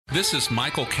This is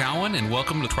Michael Cowan, and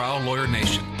welcome to Trial Lawyer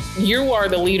Nation. You are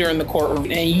the leader in the courtroom,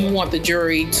 and you want the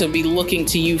jury to be looking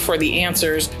to you for the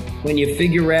answers. When you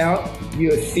figure out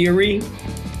your theory,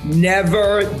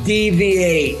 never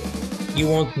deviate. You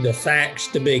want the facts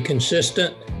to be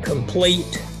consistent,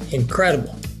 complete, and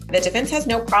credible. The defense has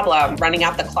no problem running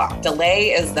out the clock.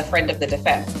 Delay is the friend of the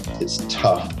defense. It's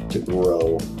tough to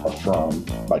grow a firm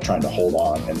by trying to hold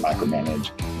on and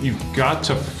micromanage. You've got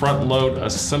to front load a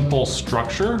simple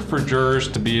structure for jurors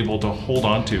to be able to hold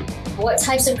on to. What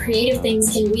types of creative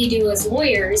things can we do as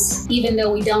lawyers, even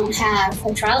though we don't have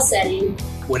a trial setting?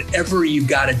 Whatever you've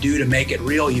got to do to make it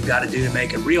real, you've got to do to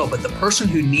make it real. But the person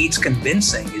who needs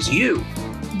convincing is you.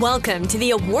 Welcome to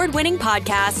the award-winning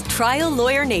podcast, Trial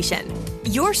Lawyer Nation.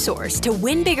 Your source to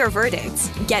win bigger verdicts,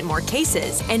 get more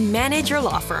cases, and manage your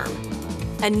law firm.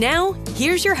 And now,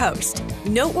 here's your host,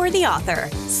 noteworthy author,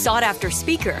 sought-after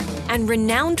speaker, and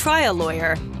renowned trial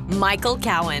lawyer, Michael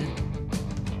Cowan.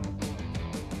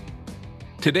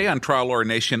 Today on Trial Lawyer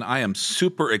Nation, I am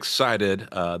super excited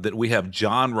that we have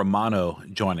John Romano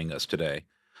joining us today.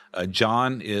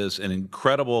 John is an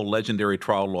incredible, legendary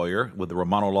trial lawyer with the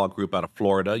Romano Law Group out of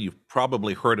Florida. You've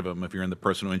probably heard of him if you're in the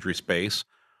personal injury space.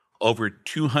 Over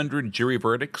 200 jury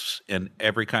verdicts in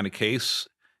every kind of case,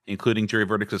 including jury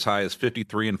verdicts as high as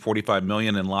 53 and 45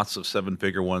 million and lots of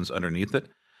seven-figure ones underneath it.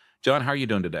 John, how are you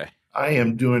doing today? I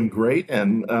am doing great,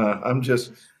 and I'm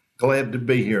just glad to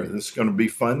be here. This is going to be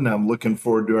fun, and I'm looking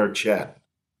forward to our chat.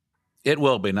 It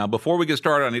will be. Now, before we get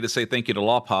started, I need to say thank you to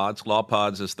LawPods.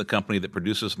 LawPods is the company that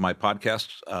produces my podcast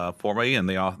for me, and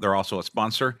they're also a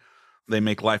sponsor. They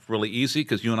make life really easy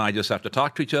because you and I just have to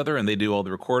talk to each other, and they do all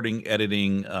the recording,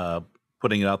 editing,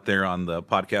 putting it out there on the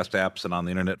podcast apps and on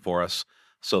the internet for us.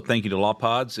 So thank you to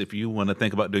LawPods. If you want to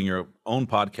think about doing your own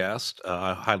podcast,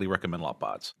 I highly recommend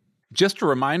LawPods. Just a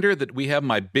reminder that we have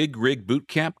my Big Rig Boot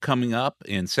Camp coming up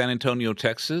in San Antonio,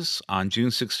 Texas on June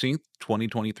 16th,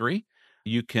 2023.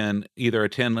 You can either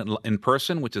attend in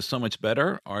person, which is so much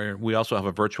better, or we also have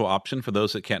a virtual option for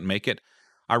those that can't make it.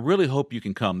 I really hope you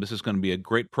can come. This is going to be a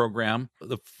great program.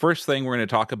 The first thing we're going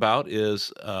to talk about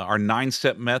is our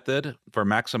 9-step method for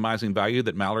maximizing value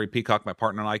that Mallory Peacock, my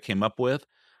partner, and I came up with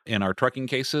in our trucking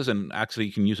cases, and actually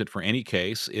you can use it for any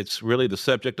case. It's really the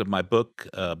subject of my book,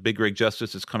 Big Rig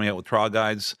Justice. It's coming out with trial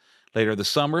guides later this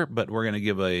summer, but we're going to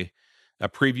give a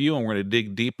preview, and we're going to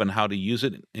dig deep on how to use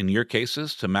it in your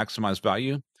cases to maximize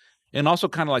value. And also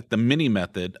kind of like the mini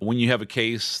method, when you have a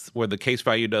case where the case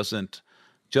value doesn't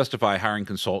justify hiring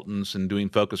consultants and doing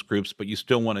focus groups, but you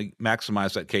still want to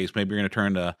maximize that case. Maybe you're going to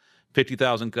turn a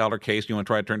 $50,000 case, you want to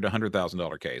try to turn it to a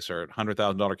 $100,000 case, or a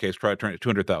 $100,000 case, try to turn it to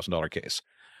a $200,000 case.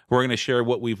 We're going to share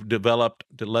what we've developed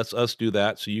that lets us do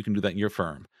that so you can do that in your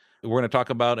firm. We're going to talk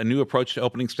about a new approach to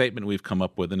opening statement we've come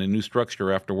up with and a new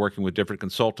structure after working with different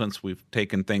consultants. We've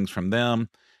taken things from them,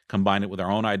 combined it with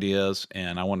our own ideas,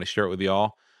 and I want to share it with you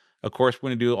all. Of course, we're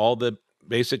going to do all the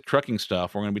basic trucking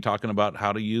stuff. We're going to be talking about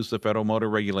how to use the federal motor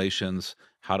regulations,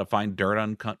 how to find dirt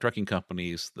on trucking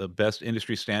companies, the best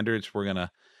industry standards. We're going to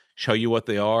show you what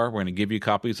they are. We're going to give you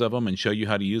copies of them and show you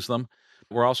how to use them.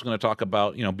 We're also going to talk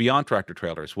about, beyond tractor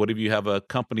trailers. What if you have a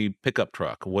company pickup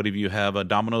truck? What if you have a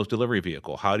Domino's delivery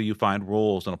vehicle? How do you find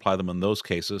rules and apply them in those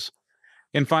cases?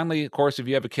 And finally, of course, if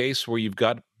you have a case where you've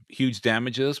got huge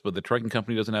damages, but the trucking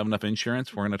company doesn't have enough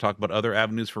insurance, we're going to talk about other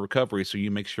avenues for recovery so you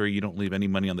make sure you don't leave any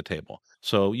money on the table.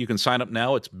 So you can sign up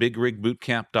now. It's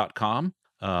bigrigbootcamp.com.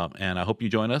 And I hope you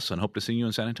join us and hope to see you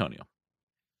in San Antonio.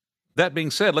 That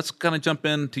being said, let's kind of jump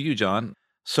into you, John.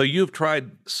 So you've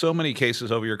tried so many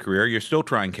cases over your career. You're still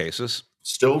trying cases.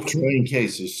 Still trying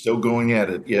cases, still going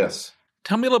at it, yes.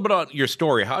 Tell me a little bit about your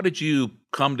story. How did you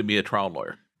come to be a trial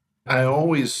lawyer? I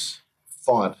always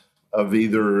thought of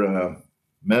either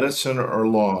medicine or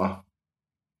law,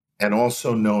 and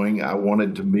also knowing I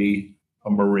wanted to be a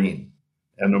Marine.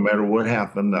 And no matter what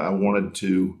happened, I wanted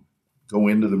to go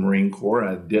into the Marine Corps.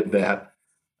 I did that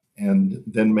and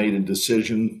then made a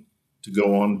decision to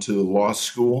go on to law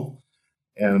school.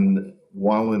 And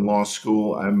while in law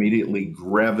school, I immediately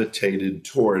gravitated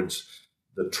towards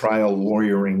the trial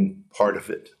lawyering part of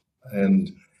it.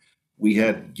 And we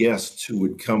had guests who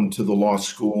would come to the law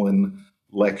school and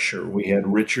lecture. We had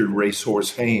Richard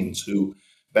Racehorse Haynes, who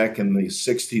back in the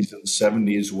 60s and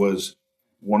 70s was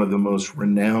one of the most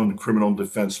renowned criminal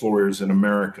defense lawyers in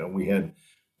America. We had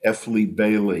F. Lee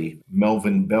Bailey,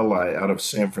 Melvin Belli out of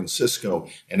San Francisco.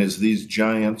 And as these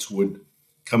giants would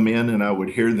come in and I would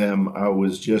hear them, I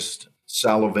was just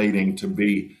salivating to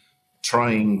be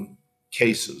trying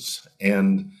cases.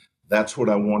 And that's what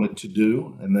I wanted to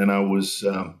do. And then I was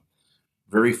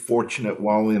very fortunate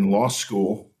while in law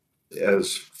school,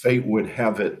 as fate would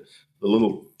have it, the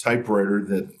little typewriter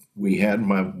that we had,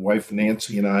 my wife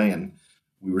Nancy and I, and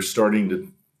we were starting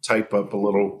to type up a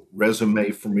little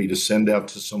resume for me to send out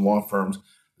to some law firms.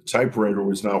 The typewriter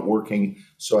was not working,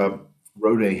 so I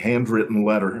wrote a handwritten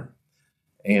letter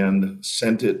and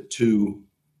sent it to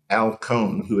Al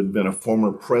Cohn, who had been a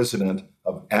former president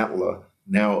of ATLA,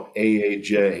 now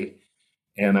AAJ.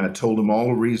 And I told him all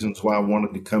the reasons why I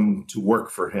wanted to come to work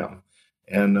for him.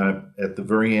 And at the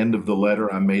very end of the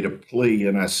letter, I made a plea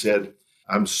and I said,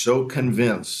 I'm so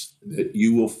convinced that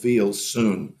you will feel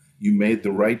soon you made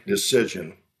the right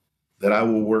decision that I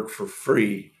will work for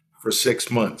free for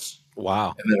 6 months.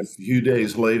 Wow. And then a few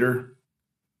days later,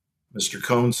 Mr.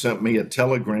 Cohn sent me a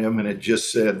telegram and it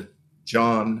just said,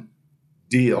 John,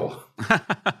 deal.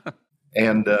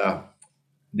 And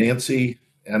Nancy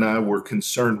and I were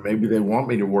concerned maybe they want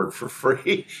me to work for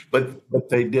free, but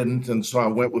they didn't. And so I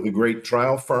went with a great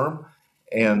trial firm.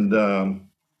 And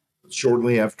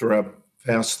shortly after I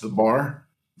passed the bar,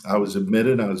 I was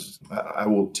admitted. I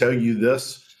will tell you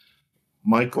this,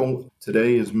 Michael,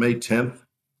 today is May 10th.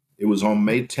 It was on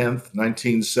May 10th,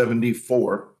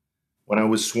 1974, when I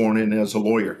was sworn in as a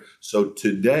lawyer. So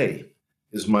today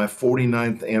is my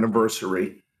 49th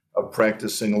anniversary of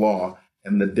practicing law.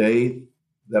 And the day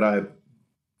that I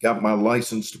got my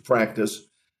license to practice,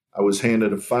 I was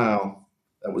handed a file.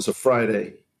 That was a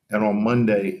Friday. And on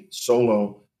Monday,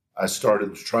 solo, I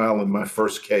started the trial in my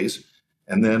first case.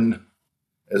 And then,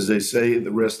 as they say,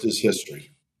 the rest is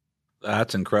history.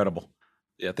 That's incredible.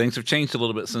 Yeah, things have changed a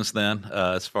little bit since then,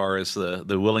 as far as the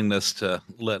willingness to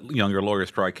let younger lawyers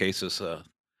try cases.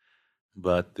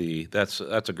 But that's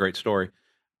a great story.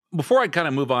 Before I kind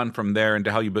of move on from there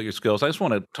into how you built your skills, I just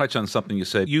want to touch on something you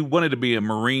said. You wanted to be a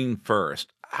Marine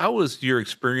first. How was your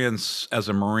experience as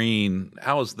a Marine?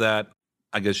 How has that,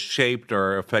 I guess, shaped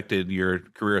or affected your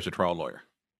career as a trial lawyer?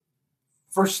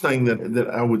 First thing that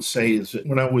I would say is that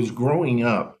when I was growing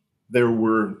up, there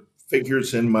were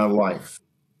figures in my life.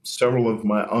 Several of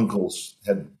my uncles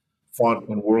had fought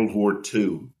in World War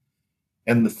II.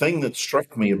 And the thing that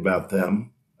struck me about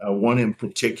them, one in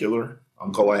particular,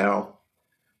 Uncle Al,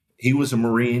 he was a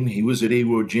Marine. He was at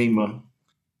Iwo Jima.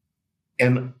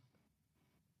 And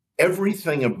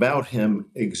everything about him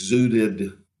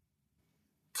exuded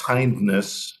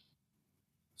kindness,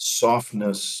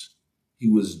 softness. He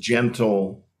was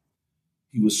gentle.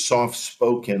 He was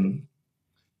soft-spoken.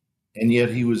 And yet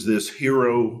he was this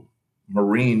hero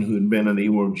Marine who had been at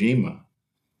Iwo Jima.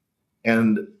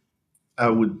 And I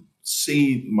would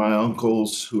see my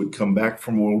uncles who had come back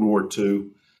from World War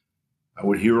II. I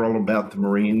would hear all about the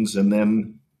Marines. And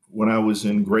then when I was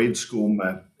in grade school,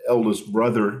 my eldest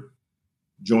brother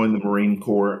joined the Marine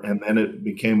Corps. And then it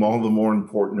became all the more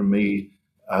important to me,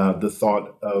 the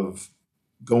thought of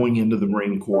going into the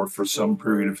Marine Corps for some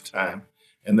period of time.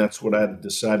 And that's what I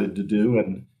decided to do.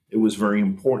 And it was very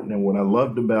important. And what I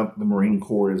loved about the Marine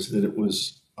Corps is that it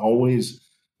was always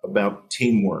about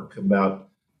teamwork, about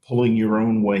pulling your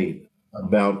own weight,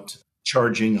 about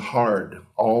charging hard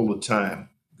all the time.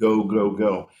 Go, go,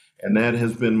 go. And that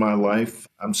has been my life.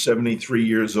 I'm 73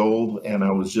 years old, and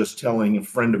I was just telling a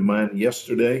friend of mine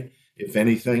yesterday, if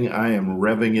anything, I am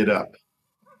revving it up.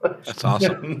 That's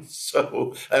awesome.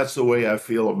 So that's the way I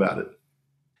feel about it.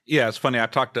 Yeah, it's funny. I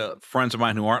talked to friends of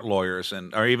mine who aren't lawyers,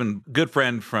 or even good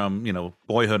friend from,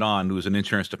 boyhood on, who's an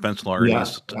insurance defense lawyer.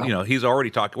 Yeah. He's already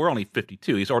talking. We're only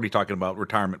 52. He's already talking about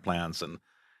retirement plans and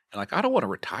like, I don't want to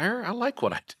retire. I like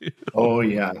what I do. Oh,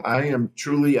 yeah.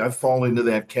 I fall into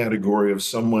that category of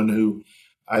someone who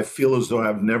I feel as though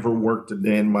I've never worked a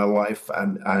day in my life.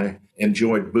 I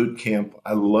enjoyed boot camp.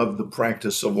 I love the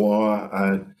practice of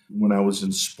law. When I was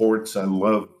in sports, I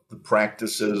loved the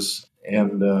practices.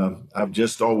 And I've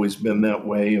just always been that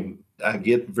way. I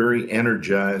get very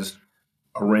energized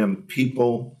around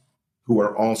people who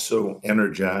are also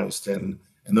energized. And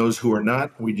those who are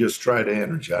not, we just try to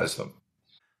energize them.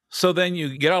 So then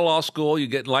you get out of law school, you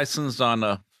get licensed on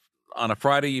a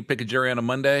Friday, you pick a jury on a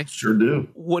Monday? Sure do.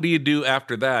 What do you do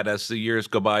after that as the years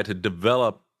go by to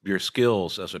develop your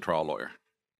skills as a trial lawyer?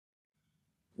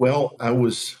 Well, I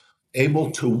was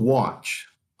able to watch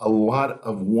a lot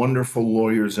of wonderful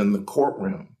lawyers in the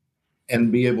courtroom and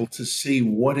be able to see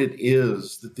what it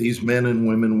is that these men and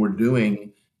women were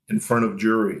doing in front of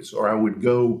juries. Or I would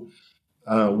go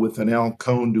with an Al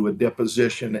Cohn to a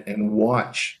deposition and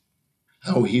watch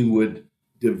how he would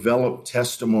develop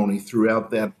testimony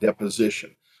throughout that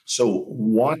deposition. So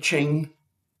watching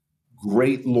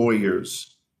great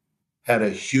lawyers had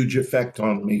a huge effect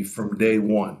on me from day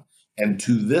one. And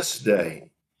to this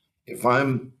day, if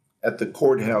I'm at the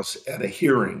courthouse at a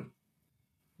hearing,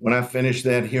 when I finish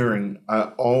that hearing, I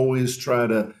always try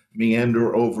to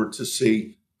meander over to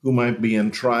see who might be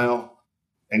in trial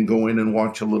and go in and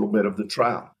watch a little bit of the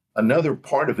trial. Another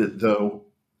part of it, though,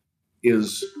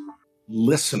 is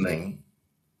listening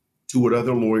to what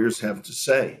other lawyers have to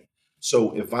say.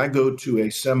 So if I go to a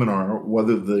seminar,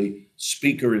 whether the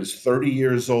speaker is 30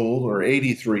 years old or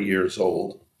 83 years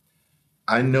old,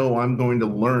 I know I'm going to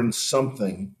learn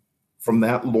something from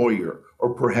that lawyer,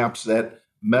 or perhaps that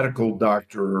medical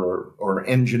doctor or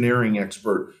engineering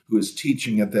expert who is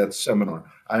teaching at that seminar.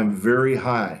 I'm very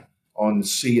high on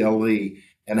CLE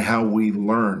and how we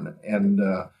learn and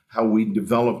how we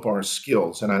develop our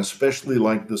skills. And I especially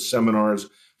like the seminars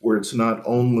where it's not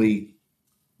only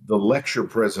the lecture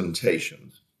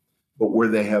presentations, but where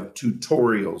they have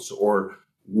tutorials or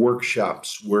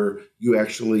workshops where you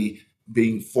actually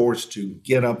being forced to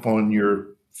get up on your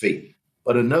feet.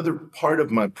 But another part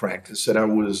of my practice that I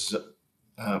was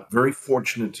very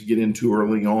fortunate to get into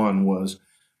early on was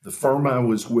the firm I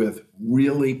was with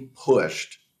really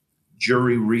pushed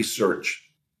jury research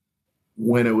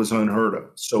when it was unheard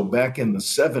of. So back in the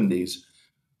 70s,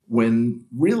 when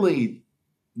really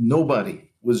nobody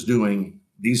was doing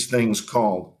these things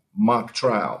called mock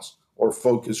trials or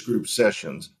focus group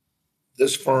sessions,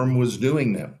 this firm was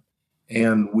doing them.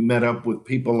 And we met up with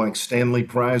people like Stanley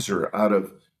Prizer out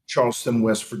of Charleston,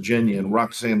 West Virginia, and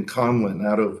Roxanne Conlin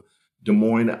out of Des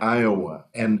Moines, Iowa.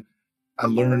 And I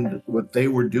learned what they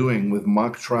were doing with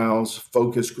mock trials,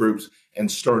 focus groups,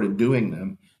 and started doing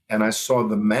them. And I saw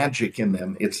the magic in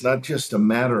them. It's not just a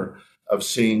matter of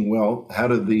seeing, well, how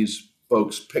do these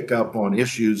folks pick up on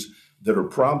issues that are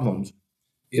problems?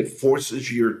 It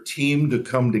forces your team to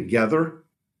come together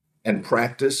and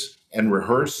practice and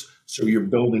rehearse. So you're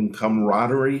building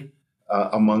camaraderie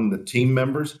among the team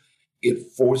members.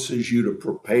 It forces you to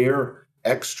prepare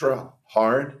extra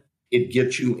hard. It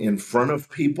gets you in front of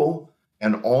people.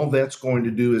 And all that's going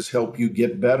to do is help you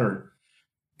get better.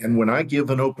 And when I give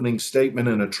an opening statement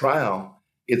in a trial,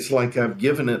 it's like I've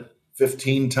given it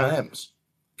 15 times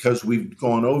because we've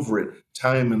gone over it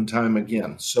time and time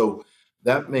again. So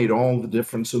that made all the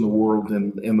difference in the world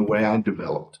in the way I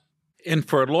developed. And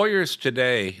for lawyers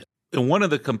today, one of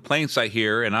the complaints I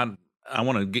hear, and I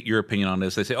want to get your opinion on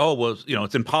this, they say, oh, well,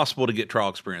 it's impossible to get trial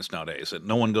experience nowadays, that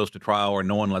no one goes to trial or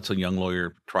no one lets a young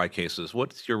lawyer try cases.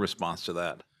 What's your response to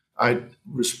that? I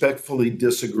respectfully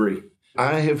disagree.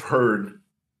 I have heard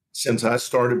since I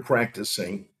started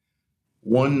practicing,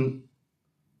 one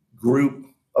group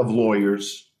of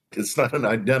lawyers, it's not an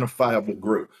identifiable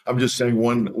group. I'm just saying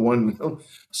one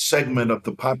segment of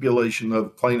the population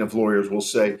of plaintiff lawyers will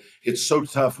say, it's so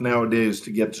tough nowadays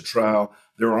to get to trial.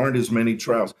 There aren't as many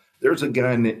trials. There's a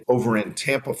guy over in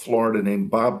Tampa, Florida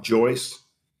named Bob Joyce.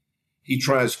 He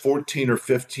tries 14 or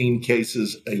 15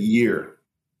 cases a year.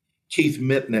 Keith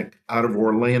Mitnick out of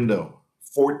Orlando,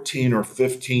 14 or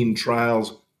 15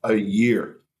 trials a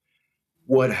year.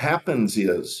 What happens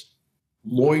is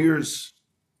lawyers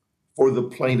for the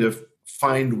plaintiff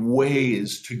find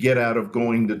ways to get out of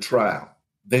going to trial.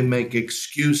 They make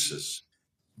excuses.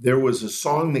 There was a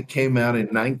song that came out in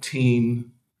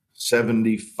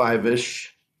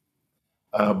 1975-ish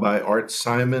by Art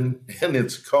Simon, and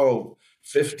it's called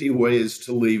 50 Ways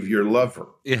to Leave Your Lover.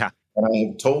 Yeah. And I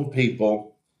have told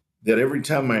people that every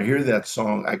time I hear that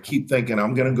song, I keep thinking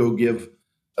I'm going to go give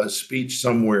a speech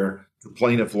somewhere to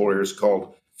plaintiff lawyers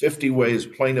called 50 Ways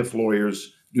Plaintiff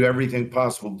Lawyers Do Everything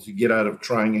Possible to Get Out of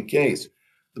Trying a Case.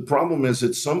 The problem is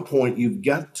at some point you've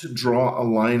got to draw a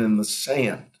line in the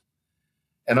sand.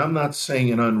 And I'm not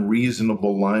saying an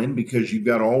unreasonable line because you've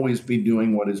got to always be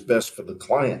doing what is best for the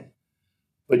client.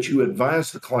 But you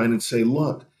advise the client and say,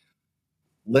 look,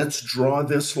 let's draw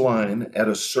this line at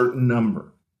a certain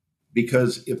number.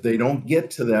 Because if they don't get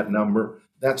to that number,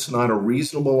 that's not a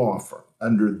reasonable offer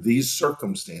under these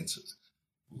circumstances.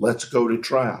 Let's go to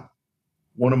trial.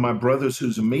 One of my brothers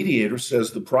who's a mediator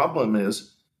says the problem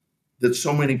is that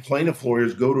so many plaintiff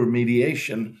lawyers go to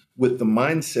mediation with the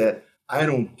mindset, I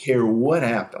don't care what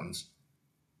happens.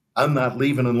 I'm not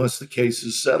leaving unless the case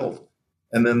is settled.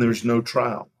 And then there's no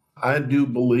trial. I do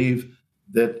believe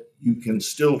that you can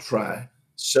still try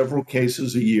several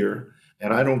cases a year.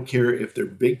 And I don't care if they're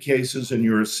big cases and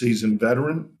you're a seasoned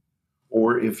veteran,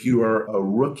 or if you are a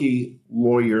rookie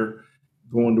lawyer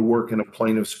going to work in a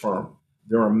plaintiff's firm.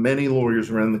 There are many lawyers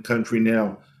around the country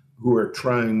now who are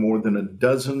trying more than a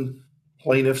dozen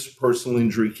plaintiffs' personal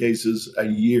injury cases a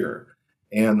year.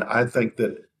 And I think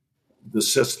that the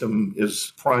system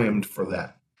is primed for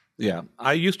that. Yeah.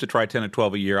 I used to try 10 or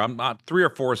 12 a year. I'm not 3 or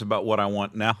 4 is about what I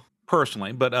want now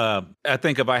personally. But I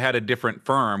think if I had a different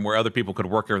firm where other people could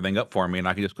work everything up for me and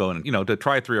I could just go and, to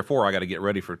try 3 or 4, I got to get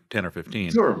ready for 10 or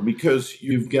 15. Sure, because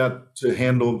you've got to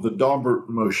handle the Daubert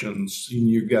motions and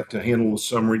you've got to handle the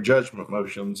summary judgment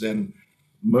motions. And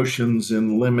motions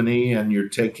in limine and you're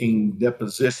taking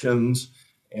depositions.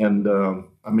 And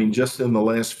just in the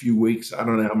last few weeks, I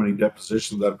don't know how many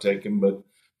depositions I've taken, but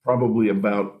probably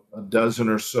about a dozen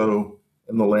or so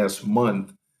in the last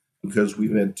month, because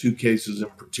we've had two cases in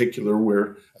particular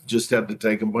where I've just had to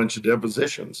take a bunch of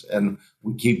depositions, and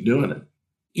we keep doing it.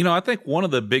 I think one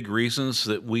of the big reasons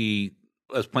that we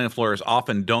as plaintiff lawyers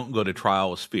often don't go to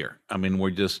trial is fear.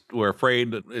 We're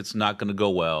afraid that it's not going to go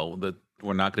well, that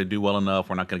we're not going to do well enough,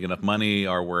 we're not going to get enough money,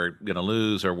 or we're going to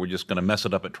lose, or we're just going to mess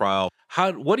it up at trial.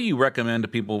 What do you recommend to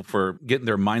people for getting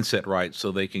their mindset right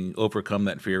so they can overcome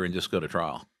that fear and just go to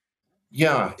trial?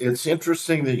 Yeah, it's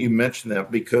interesting that you mentioned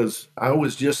that, because I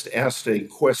was just asked a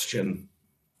question.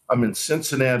 I'm in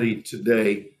Cincinnati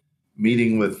today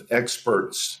meeting with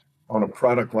experts on a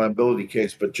product liability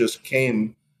case, but just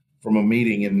came from a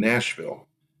meeting in Nashville.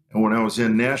 And when I was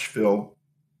in Nashville,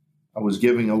 I was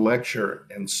giving a lecture,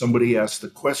 and somebody asked a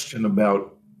question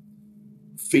about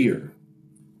fear.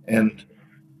 And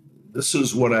this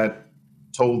is what I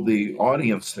told the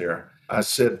audience there. I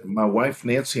said, my wife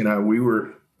Nancy and I, we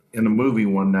were in a movie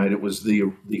one night. It was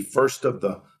the first of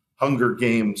the Hunger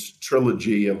Games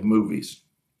trilogy of movies.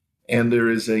 And there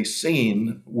is a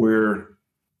scene where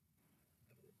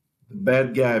the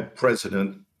bad guy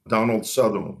president, Donald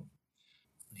Sutherland,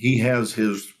 he has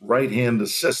his right-hand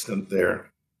assistant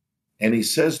there, and he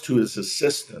says to his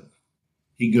assistant,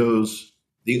 he goes,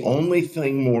 the only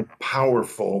thing more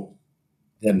powerful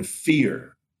than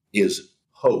fear is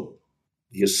hope.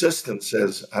 The assistant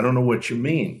says, I don't know what you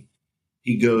mean.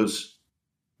 He goes,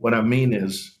 what I mean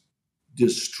is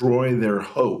destroy their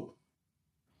hope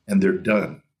and they're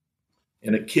done.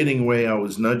 In a kidding way, I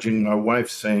was nudging my wife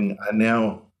saying, I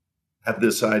now have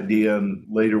this idea, and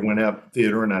later went out to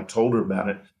theater and I told her about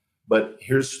it. But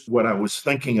here's what I was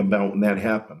thinking about when that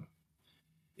happened.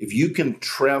 If you can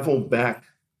travel back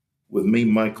with me,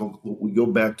 Michael, we go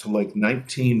back to like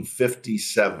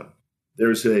 1957.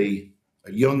 There's a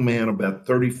young man about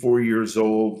 34 years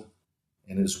old,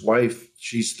 and his wife,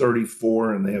 she's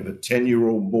 34, and they have a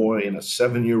 10-year-old boy and a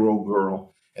 7-year-old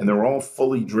girl, and they're all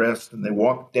fully dressed, and they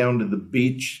walk down to the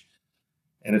beach,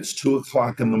 and it's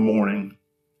 2:00 in the morning,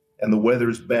 and the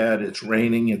weather's bad. It's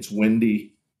raining, it's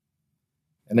windy,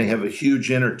 and they have a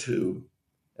huge inner tube,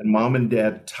 and mom and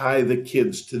dad tie the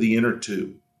kids to the inner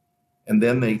tube, and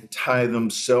then they tie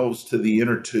themselves to the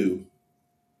inner tube,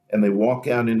 and they walk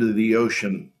out into the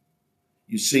ocean.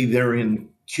 You see, they're in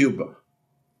Cuba,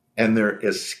 and they're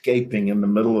escaping in the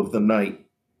middle of the night,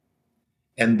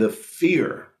 and the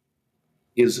fear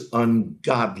is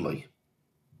ungodly,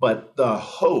 but the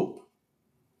hope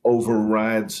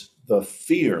overrides the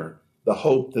fear, the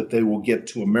hope that they will get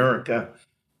to America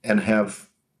and have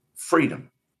freedom.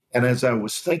 And as I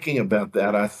was thinking about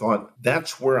that, I thought,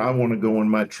 that's where I want to go in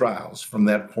my trials from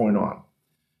that point on.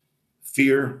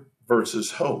 Fear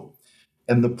versus hope.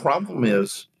 And the problem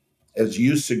is, as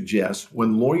you suggest,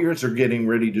 when lawyers are getting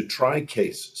ready to try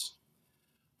cases,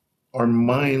 our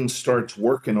mind starts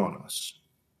working on us.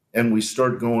 And we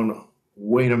start going,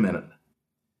 wait a minute.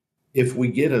 If we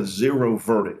get a 0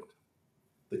 verdict,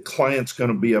 the client's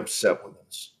going to be upset with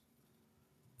us.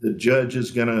 The judge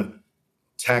is going to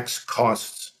tax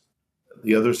costs,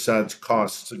 the other side's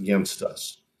costs against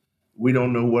us. We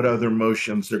don't know what other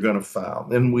motions they're going to file.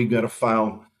 Then we got to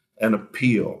file an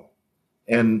appeal.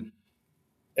 And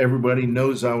everybody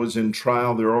knows I was in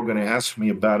trial. They're all going to ask me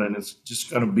about it, and it's just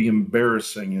going to be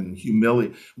embarrassing and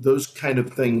humiliating. Those kind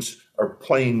of things are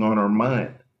playing on our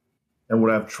mind. And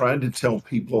what I've tried to tell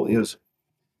people is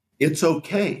it's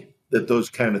okay that those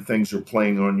kind of things are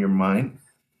playing on your mind.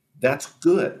 That's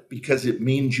good, because it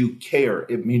means you care.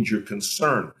 It means you're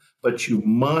concerned. But you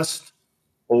must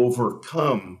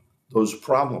overcome those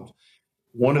problems.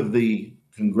 One of the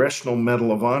Congressional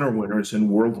Medal of Honor winners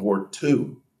in World War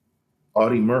II,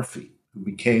 Audie Murphy, who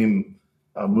became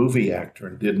a movie actor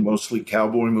and did mostly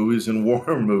cowboy movies and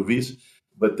war movies.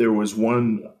 But there was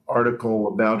one article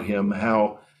about him,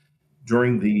 how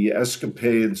during the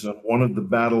escapades on one of the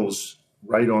battles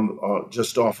right on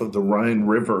just off of the Rhine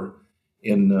River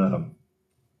in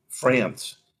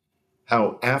France,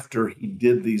 how after he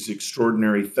did these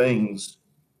extraordinary things,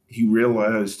 he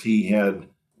realized he had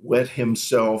wet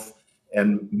himself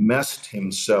and messed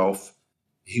himself.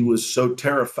 He was so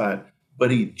terrified,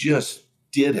 but he just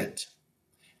did it.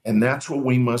 And that's what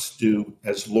we must do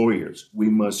as lawyers. We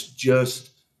must just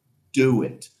do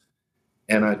it.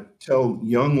 And I tell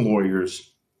young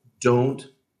lawyers, don't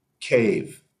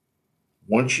cave.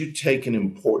 Once you take an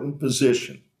important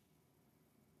position,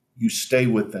 you stay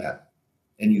with that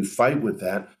and you fight with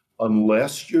that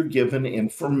unless you're given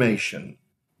information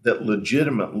that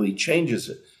legitimately changes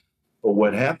it. But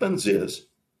what happens is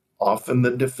Often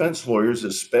the defense lawyers,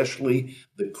 especially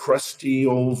the crusty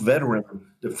old veteran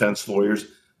defense lawyers,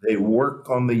 they work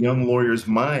on the young lawyer's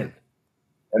mind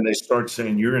and they start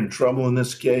saying, you're in trouble in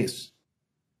this case.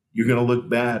 You're going to look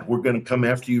bad. We're going to come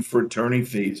after you for attorney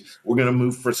fees. We're going to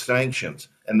move for sanctions.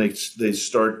 And they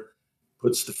start,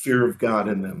 puts the fear of God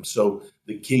in them. So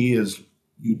the key is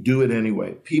you do it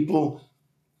anyway. People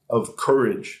of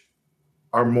courage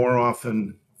are more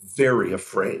often very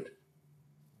afraid,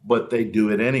 but they do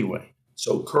it anyway.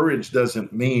 So courage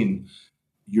doesn't mean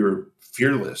you're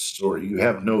fearless or you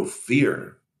have no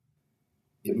fear.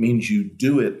 It means you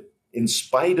do it in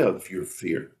spite of your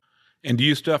fear. And do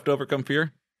you still have to overcome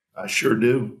fear? I sure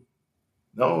do.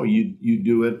 No, you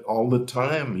do it all the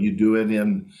time. You do it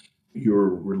in your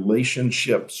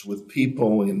relationships with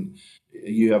people. And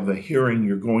you have a hearing,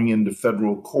 you're going into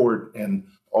federal court, and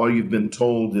all you've been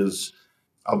told is,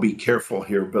 I'll be careful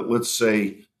here, but let's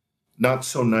say not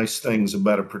so nice things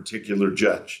about a particular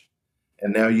judge.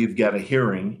 And now you've got a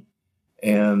hearing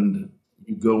and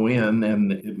you go in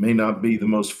and it may not be the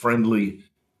most friendly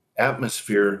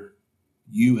atmosphere.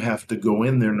 You have to go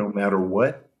in there no matter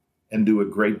what and do a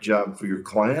great job for your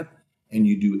client. And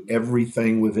you do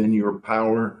everything within your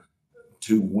power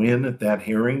to win at that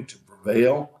hearing, to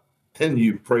prevail. And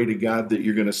you pray to God that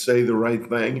you're going to say the right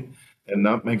thing and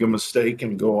not make a mistake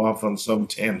and go off on some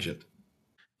tangent.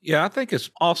 Yeah, I think it's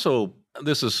also,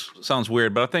 sounds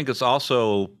weird, but I think it's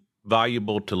also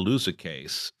valuable to lose a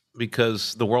case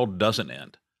because the world doesn't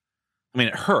end. I mean,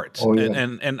 it hurts. Oh, yeah.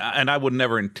 And I would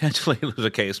never intentionally lose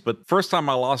a case, but first time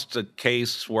I lost a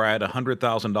case where I had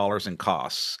 $100,000 in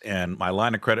costs and my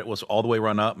line of credit was all the way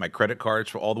run up, my credit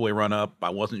cards were all the way run up. I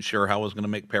wasn't sure how I was going to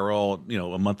make payroll,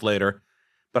 a month later,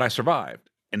 but I survived.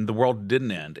 And the world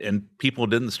didn't end. And people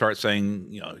didn't start saying,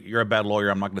 you're a bad lawyer,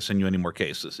 I'm not going to send you any more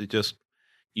cases. It just,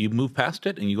 you move past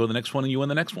it and you go to the next one and you win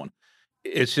the next one.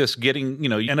 It's just getting,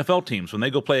 NFL teams, when they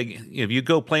go play, if you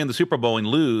go play in the Super Bowl and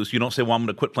lose, you don't say, well, I'm going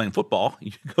to quit playing football.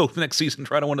 You go the next season,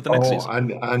 try to win it the next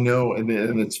season. I know. And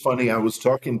it's funny. I was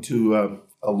talking to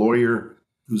a lawyer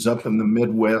who's up in the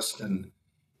Midwest, and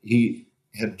he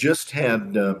had just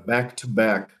had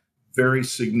back-to-back very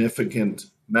significant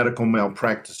medical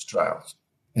malpractice trials.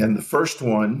 And the first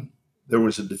one, there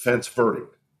was a defense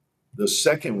verdict. The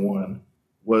second one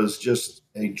was just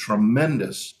a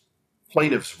tremendous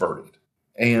plaintiff's verdict.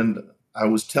 And I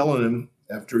was telling him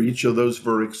after each of those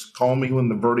verdicts, call me when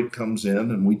the verdict comes in,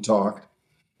 and we talked.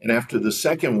 And after the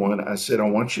second one, I said, I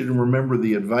want you to remember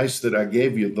the advice that I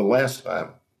gave you the last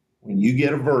time. When you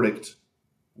get a verdict,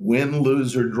 win,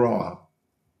 lose, or draw,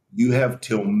 you have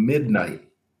till midnight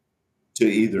to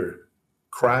either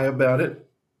cry about it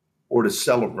or to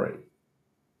celebrate.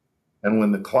 And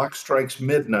when the clock strikes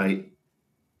midnight,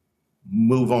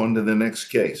 move on to the next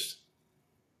case.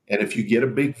 And if you get a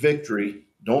big victory,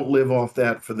 don't live off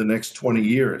that for the next 20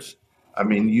 years. I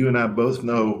mean, you and I both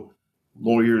know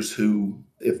lawyers who,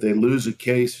 if they lose a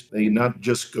case, they not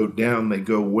just go down, they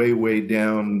go way, way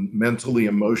down mentally,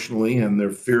 emotionally, and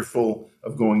they're fearful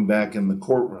of going back in the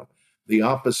courtroom. The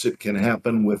opposite can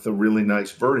happen with a really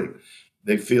nice verdict.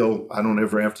 They feel, I don't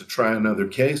ever have to try another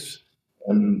case,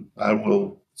 and I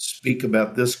will speak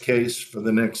about this case for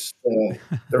the next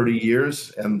 30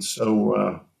 years. And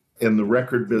so in the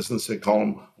record business, they call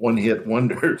them one-hit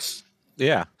wonders.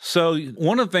 Yeah. So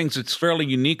one of the things that's fairly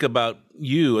unique about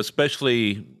you,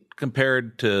 especially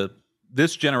compared to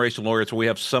this generation of lawyers where we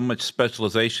have so much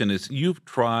specialization, is you've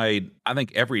tried, I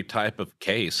think, every type of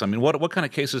case. I mean, what kind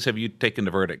of cases have you taken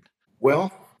to verdict?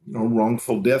 Well,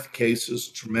 wrongful death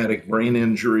cases, traumatic brain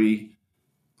injury,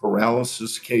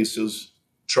 paralysis cases,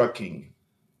 trucking,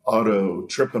 auto,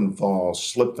 trip and fall,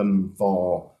 slip and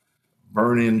fall,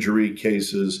 burn injury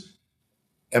cases,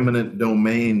 eminent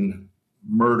domain,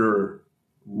 murder,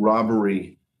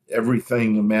 robbery,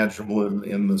 everything imaginable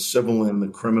in the civil and the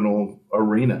criminal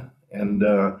arena. And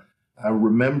I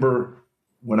remember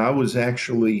when I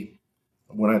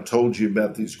told you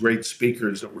about these great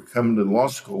speakers that were coming to law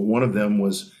school, one of them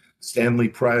was Stanley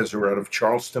Prizer out of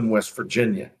Charleston, West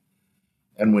Virginia.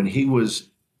 And when he was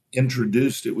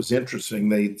introduced, it was interesting.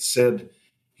 They said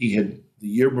he had the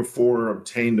year before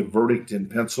obtained a verdict in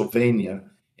Pennsylvania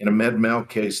in a med mal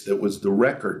case that was the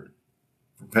record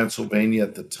for Pennsylvania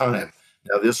at the time.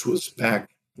 Now, this was back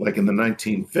like in the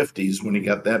 1950s when he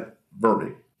got that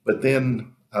verdict. But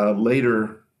then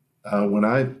later, when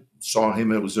I saw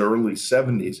him, it was the early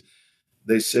 70s,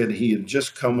 they said he had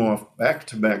just come off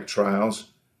back-to-back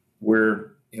trials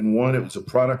where in one, it was a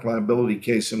product liability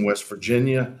case in West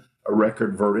Virginia, a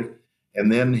record verdict,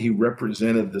 and then he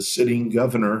represented the sitting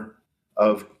governor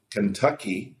of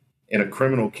Kentucky in a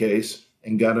criminal case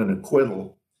and got an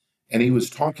acquittal. And he was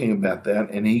talking about that,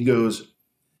 and he goes,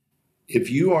 if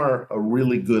you are a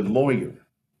really good lawyer,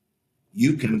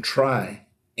 you can try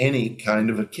any kind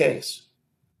of a case.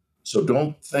 So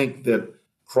don't think that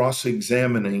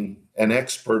cross-examining an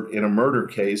expert in a murder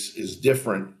case is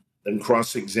different than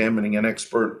cross-examining an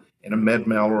expert in a med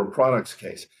mal or a products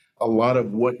case. A lot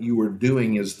of what you are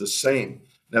doing is the same.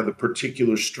 Now, the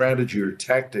particular strategy or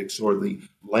tactics or the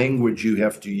language you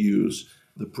have to use,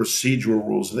 the procedural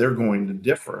rules, they're going to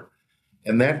differ.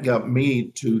 And that got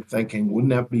me to thinking,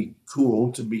 wouldn't that be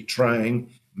cool to be trying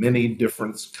many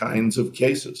different kinds of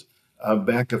cases?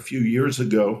 Back a few years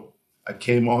ago, I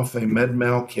came off a med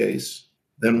mal case,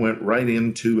 then went right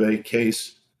into a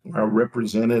case where I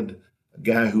represented a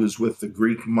guy who was with the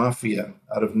Greek mafia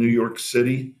out of New York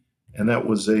City. And that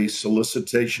was a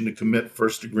solicitation to commit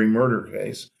first-degree murder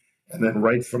case. And then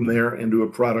right from there into a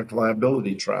product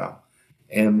liability trial.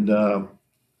 And I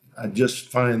just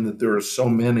find that there are so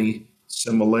many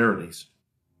similarities.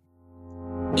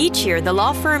 Each year, the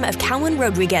law firm of Cowan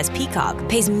Rodriguez Peacock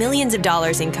pays millions of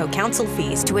dollars in co-counsel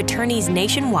fees to attorneys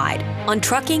nationwide on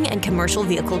trucking and commercial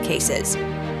vehicle cases.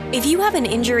 If you have an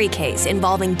injury case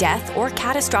involving death or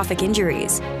catastrophic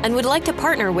injuries and would like to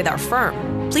partner with our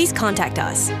firm, please contact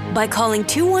us by calling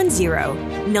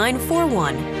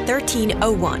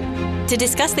 210-941-1301 to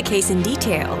discuss the case in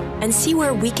detail and see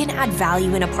where we can add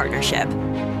value in a partnership.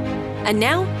 And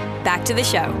now, back to the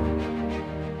show.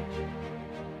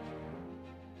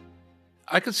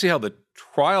 I can see how the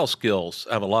trial skills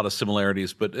have a lot of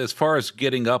similarities, but as far as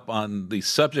getting up on the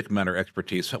subject matter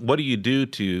expertise, what do you do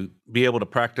to be able to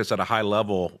practice at a high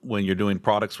level when you're doing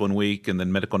products 1 week and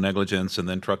then medical negligence and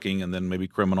then trucking and then maybe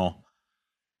criminal?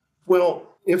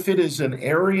 Well, if it is an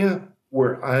area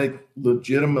where I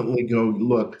legitimately go,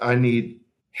 look, I need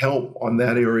help on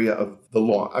that area of the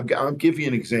law. I'll give you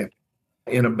an example.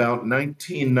 In about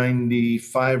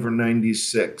 1995 or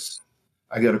 96,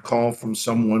 I got a call from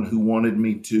someone who wanted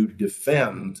me to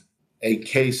defend a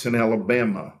case in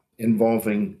Alabama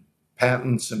involving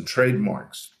patents and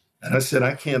trademarks. And I said,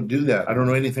 I can't do that. I don't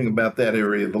know anything about that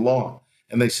area of the law.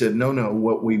 And they said, no,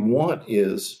 what we want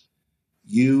is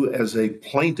you as a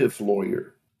plaintiff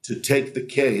lawyer to take the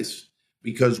case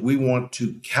because we want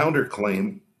to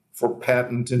counterclaim for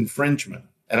patent infringement.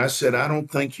 And I said, I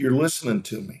don't think you're listening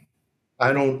to me.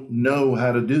 I don't know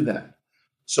how to do that.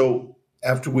 So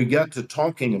after we got to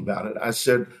talking about it, I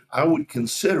said, I would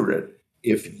consider it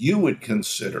if you would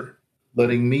consider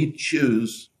letting me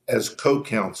choose as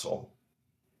co-counsel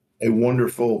a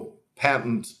wonderful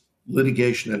patent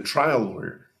litigation and trial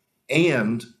lawyer.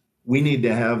 And we need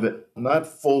to have it not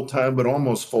full-time, but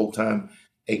almost full-time,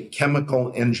 a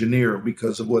chemical engineer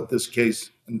because of what this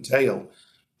case entailed,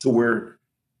 to where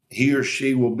he or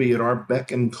she will be at our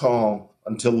beck and call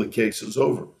until the case is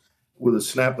over. With a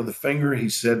snap of the finger, he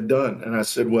said, done. And I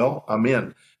said, well, I'm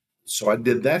in. So I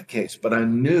did that case, but I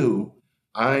knew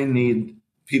I need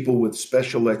people with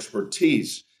special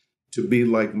expertise to be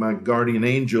like my guardian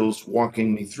angels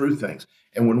walking me through things.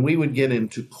 And when we would get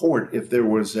into court, if there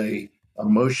was a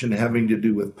motion having to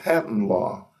do with patent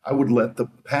law, I would let the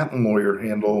patent lawyer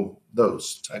handle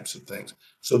those types of things.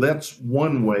 So that's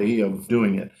one way of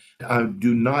doing it. I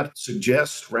do not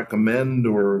suggest, recommend,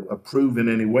 or approve in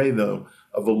any way, though,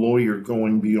 of a lawyer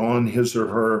going beyond his or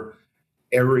her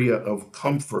area of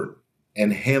comfort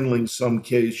and handling some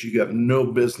case you got no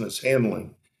business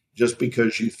handling just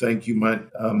because you think you might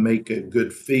make a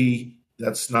good fee.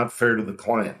 That's not fair to the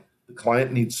client. The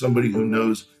client needs somebody who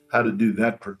knows how to do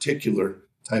that particular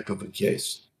type of a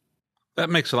case. That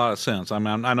makes a lot of sense. I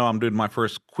mean, I know I'm doing my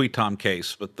first quitom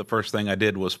case, but the first thing I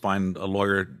did was find a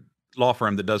law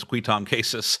firm that does quitom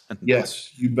cases.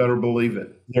 Yes, you better believe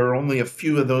it. There are only a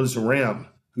few of those around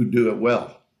who do it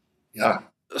well. Yeah.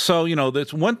 So,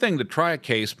 it's one thing to try a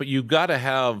case, but you've got to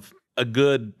have a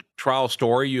good trial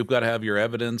story. You've got to have your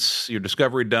evidence, your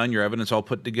discovery done, your evidence all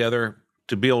put together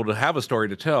to be able to have a story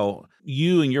to tell.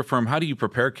 You and your firm, how do you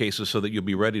prepare cases so that you'll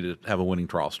be ready to have a winning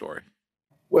trial story?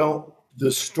 Well,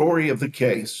 the story of the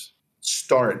case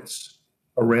starts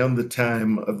around the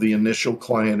time of the initial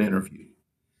client interview.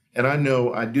 And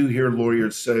I do hear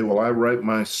lawyers say, well, I write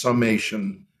my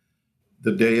summation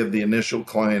the day of the initial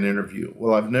client interview.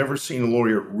 Well, I've never seen a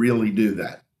lawyer really do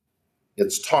that.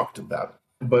 It's talked about.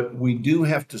 But we do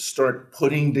have to start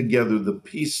putting together the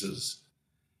pieces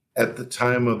at the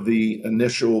time of the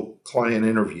initial client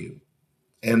interview.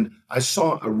 And I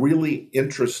saw a really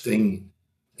interesting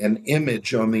an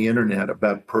image on the internet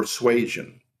about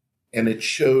persuasion, and it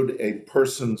showed a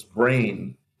person's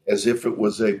brain as if it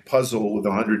was a puzzle with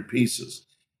 100 pieces.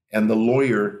 And the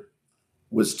lawyer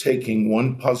was taking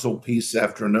one puzzle piece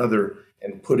after another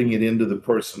and putting it into the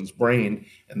person's brain.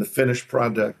 And the finished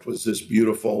product was this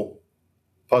beautiful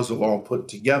puzzle all put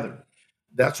together.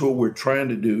 That's what we're trying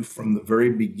to do from the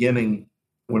very beginning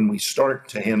when we start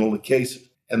to handle the cases.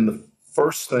 And the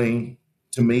first thing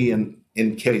to me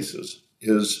in cases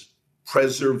is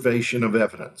preservation of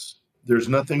evidence. There's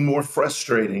nothing more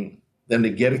frustrating than to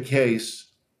get a case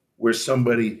where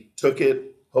somebody took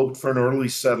it, hoped for an early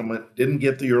settlement, didn't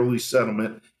get the early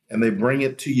settlement, and they bring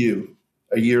it to you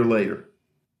a year later.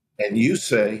 And you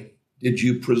say, did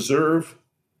you preserve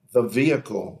the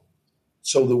vehicle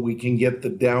so that we can get the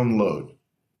download,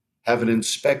 have it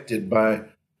inspected by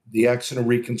the accident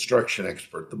reconstruction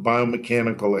expert, the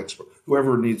biomechanical expert,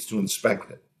 whoever needs to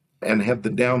inspect it, and have the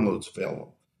downloads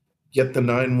available? Get the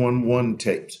 911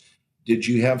 tapes. Did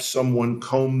you have someone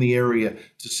comb the area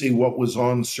to see what was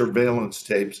on surveillance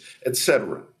tapes,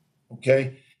 etc.?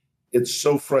 Okay? It's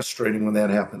so frustrating when that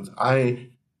happens. I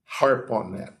harp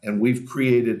on that, and we've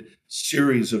created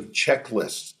series of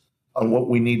checklists on what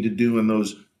we need to do in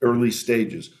those early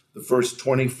stages. The first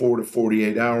 24 to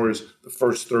 48 hours, the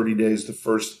first 30 days, the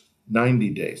first 90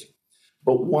 days.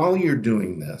 But while you're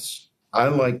doing this, I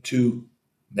like to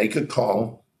make a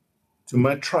call to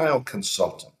my trial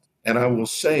consultant. And I will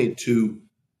say to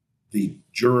the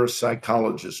juror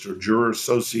psychologist or juror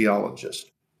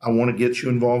sociologist, I want to get you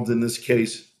involved in this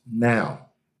case now.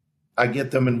 I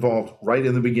get them involved right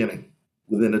in the beginning,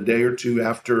 within a day or two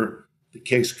after the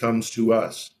case comes to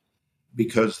us,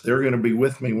 because they're going to be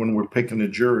with me when we're picking a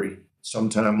jury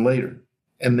sometime later.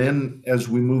 And then as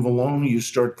we move along, you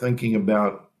start thinking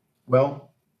about,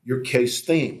 well, your case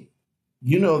theme.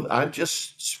 You know, I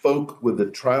just spoke with a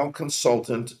trial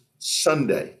consultant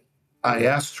Sunday. I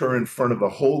asked her in front of a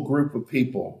whole group of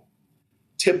people,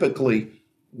 typically,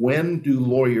 when do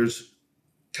lawyers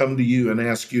come to you and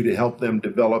ask you to help them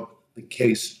develop the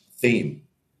case theme?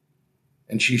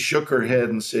 And she shook her head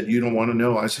and said, you don't want to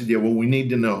know? I said, yeah, well, we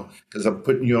need to know because I'm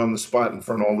putting you on the spot in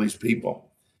front of all these people.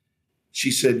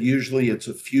 She said, usually it's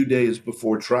a few days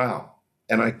before trial.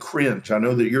 And I cringe. I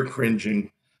know that you're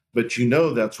cringing, but you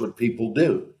know that's what people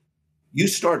do. You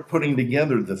start putting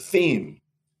together the theme,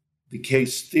 the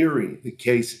case theory, the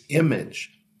case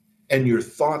image, and your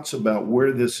thoughts about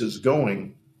where this is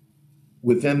going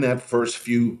within that first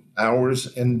few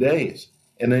hours and days.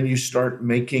 And then you start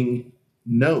making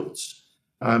notes.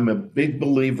 I'm a big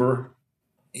believer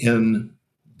in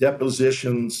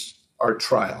depositions are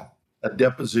trial. A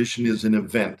deposition is an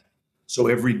event. So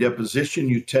every deposition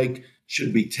you take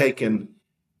should be taken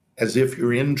as if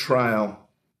you're in trial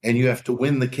and you have to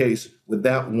win the case with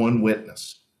that one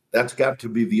witness. That's got to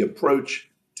be the approach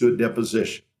to a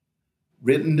deposition.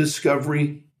 Written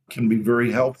discovery can be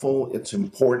very helpful. It's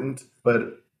important,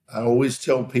 but I always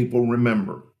tell people,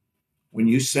 remember, when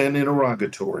you send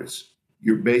interrogatories,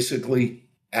 you're basically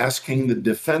asking the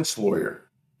defense lawyer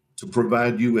to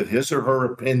provide you with his or her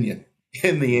opinion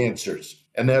in the answers.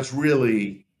 And that's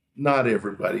really not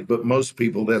everybody, but most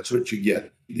people, that's what you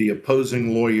get. The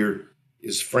opposing lawyer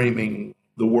is framing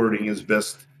the wording as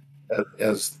best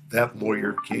as that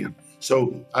lawyer can.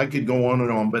 So I could go on and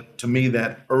on, but to me,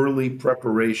 that early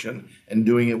preparation and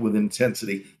doing it with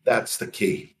intensity, that's the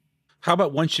key. How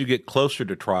about once you get closer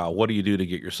to trial, what do you do to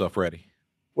get yourself ready?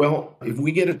 Well, if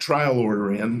we get a trial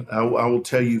order in, I will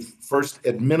tell you first,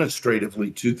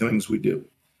 administratively, two things we do.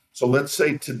 So let's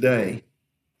say today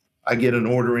I get an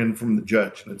order in from the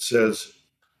judge and it says,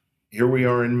 here we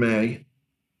are in May.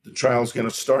 The trial's going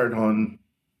to start on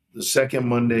the second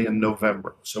Monday in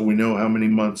November. So we know how many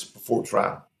months before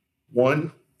trial.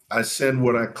 One, I send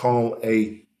what I call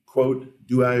a, quote,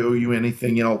 do I owe you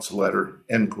anything else letter,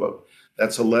 end quote.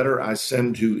 That's a letter I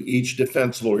send to each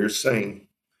defense lawyer saying,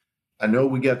 I know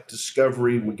we get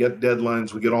discovery, we get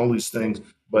deadlines, we get all these things,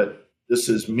 but this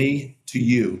is me to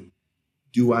you.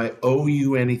 Do I owe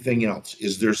you anything else?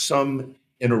 Is there some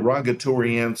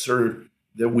interrogatory answer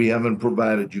that we haven't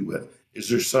provided you with? Is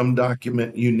there some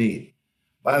document you need?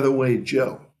 By the way,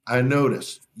 Joe, I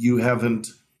noticed you haven't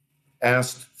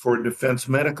asked for a defense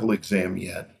medical exam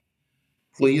yet.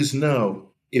 Please know,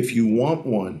 if you want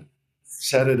one,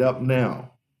 set it up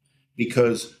now.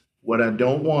 Because what I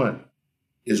don't want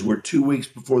is we're 2 weeks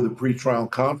before the pretrial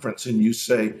conference and you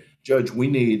say, Judge, we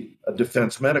need a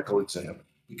defense medical exam.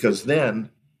 Because then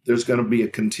there's going to be a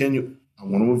I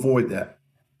want to avoid that.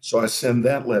 So I send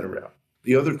that letter out.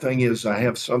 The other thing is I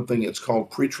have something, it's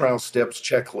called Pretrial Steps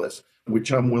Checklist,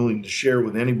 which I'm willing to share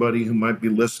with anybody who might be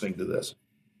listening to this.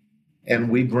 And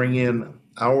we bring in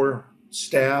our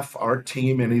staff, our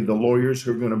team, any of the lawyers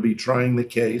who are going to be trying the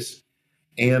case,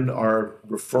 and our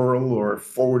referral or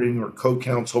forwarding or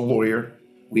co-counsel lawyer.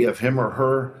 We have him or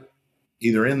her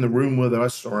either in the room with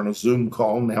us or on a Zoom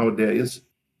call nowadays,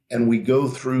 and we go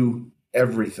through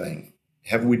everything.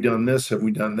 Have we done this? Have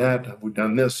we done that? Have we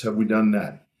done this? Have we done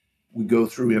that? We go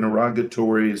through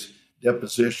interrogatories,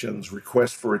 depositions,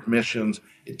 requests for admissions.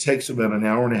 It takes about an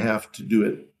hour and a half to do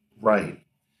it right.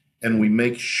 And we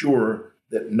make sure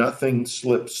that nothing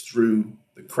slips through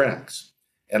the cracks.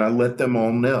 And I let them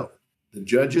all know. The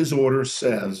judge's order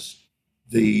says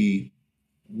the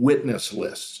witness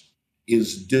list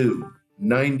is due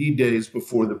 90 days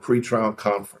before the pretrial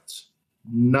conference.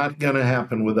 Not going to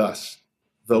happen with us.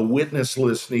 The witness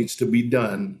list needs to be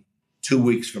done 2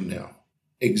 weeks from now.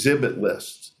 Exhibit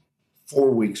lists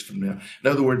 4 weeks from now. In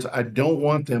other words, I don't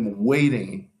want them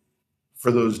waiting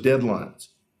for those deadlines,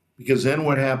 because then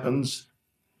what happens,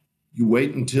 you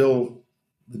wait until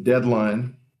the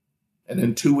deadline, and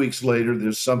then 2 weeks later,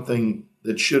 there's something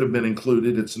that should have been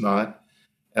included, it's not.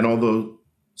 And although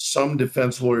some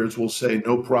defense lawyers will say,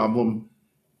 no problem,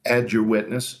 add your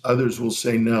witness, others will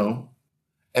say no.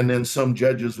 And then some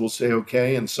judges will say,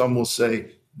 okay, and some will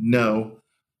say, no,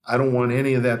 I don't want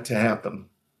any of that to happen.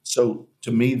 So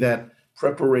to me, that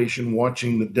preparation,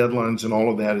 watching the deadlines and all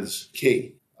of that is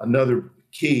key. Another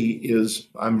key is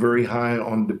I'm very high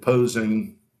on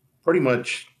deposing pretty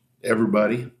much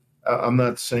everybody. I'm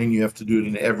not saying you have to do it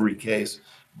in every case,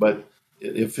 but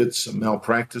if it's a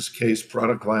malpractice case,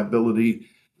 product liability,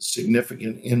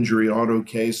 significant injury auto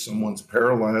case, someone's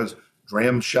paralyzed,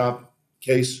 dram shop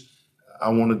case, I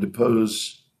want to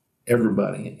depose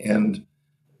everybody. And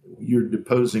you're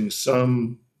deposing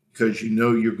some because you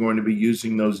know you're going to be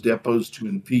using those depots to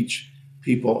impeach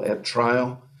people at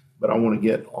trial. But I want to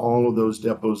get all of those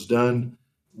depots done.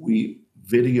 We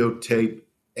videotape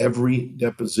every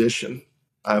deposition.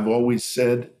 I've always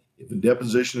said if a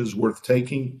deposition is worth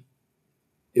taking,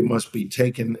 it must be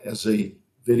taken as a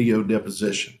video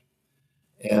deposition.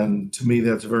 And to me,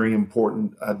 that's very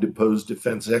important. I depose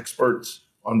defense experts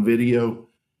on video,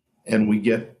 and we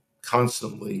get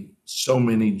constantly so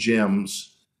many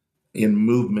gems in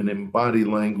movement, in body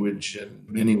language, in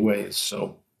many ways.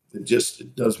 So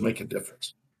it does make a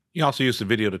difference. You also use the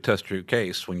video to test your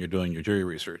case when you're doing your jury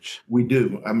research. We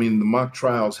do. I mean, the mock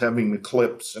trials, having the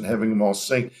clips and having them all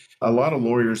synced. A lot of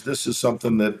lawyers, this is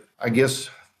something that I guess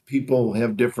people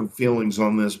have different feelings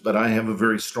on this, but I have a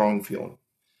very strong feeling.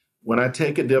 When I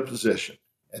take a deposition,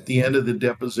 at the end of the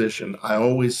deposition, I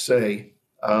always say,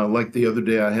 like the other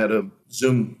day, I had a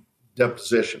Zoom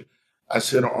deposition. I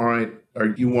said, all right,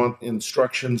 you want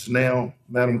instructions now,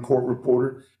 Madam Court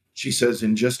Reporter? She says,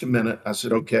 in just a minute. I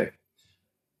said, okay.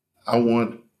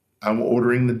 I'm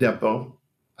ordering the depot.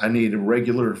 I need a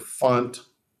regular font,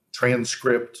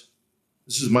 transcript.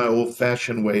 This is my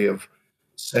old-fashioned way of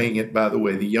saying it, by the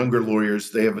way. The younger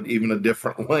lawyers, they have even a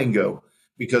different lingo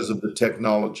because of the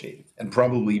technology. And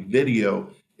probably video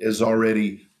is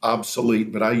already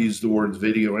obsolete, but I use the words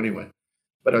video anyway.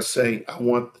 But I say, I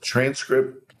want the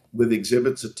transcript with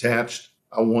exhibits attached.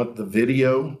 I want the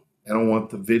video, and I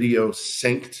want the video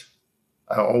synced.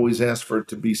 I always ask for it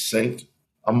to be synced.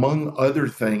 Among other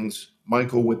things,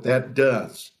 Michael, what that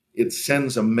does, it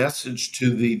sends a message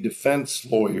to the defense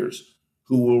lawyers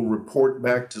who will report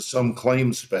back to some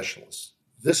claims specialist.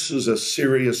 This is a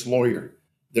serious lawyer.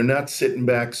 They're not sitting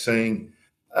back saying,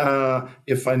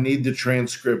 if I need the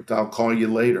transcript, I'll call you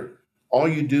later. All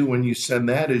you do when you send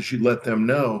that is you let them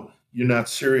know you're not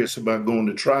serious about going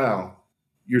to trial.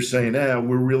 You're saying,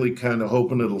 we're really kind of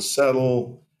hoping it'll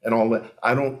settle and all that.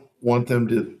 I don't want them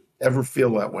to ever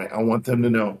feel that way. I want them to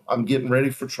know I'm getting ready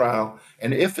for trial.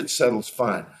 And if it settles,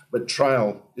 fine. But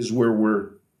trial is where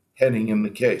we're heading in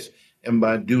the case. And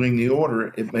by doing the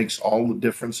order, it makes all the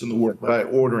difference in the world by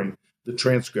ordering the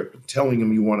transcript and telling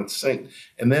them you want it synced.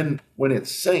 And then when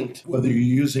it's synced, whether you're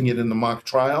using it in the mock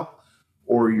trial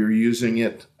or you're using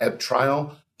it at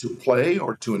trial to play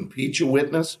or to impeach a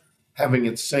witness, having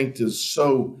it synced is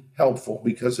so helpful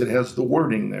because it has the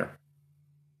wording there.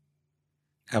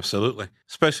 Absolutely.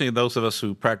 Especially those of us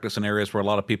who practice in areas where a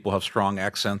lot of people have strong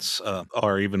accents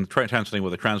or even translating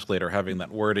with a translator, having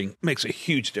that wording makes a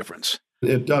huge difference.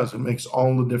 It does. It makes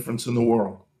all the difference in the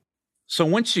world. So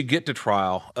once you get to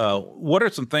trial, what are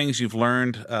some things you've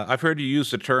learned? I've heard you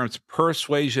use the terms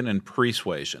persuasion and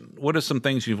persuasion. What are some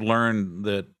things you've learned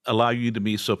that allow you to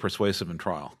be so persuasive in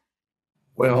trial?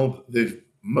 Well, the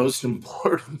most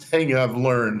important thing I've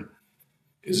learned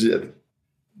is that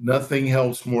nothing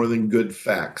helps more than good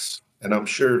facts. And I'm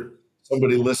sure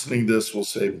somebody listening to this will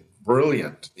say,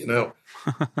 brilliant.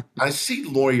 I see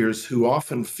lawyers who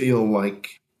often feel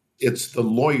like it's the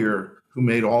lawyer who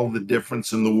made all the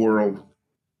difference in the world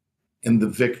in the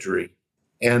victory.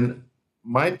 And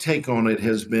my take on it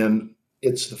has been,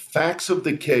 it's the facts of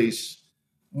the case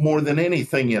more than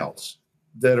anything else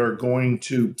that are going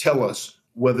to tell us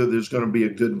whether there's going to be a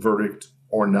good verdict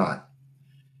or not.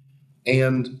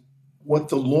 And what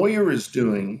the lawyer is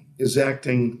doing is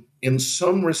acting in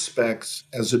some respects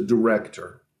as a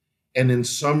director and in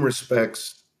some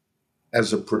respects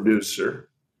as a producer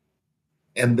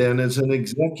and then as an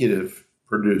executive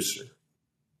producer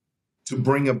to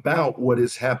bring about what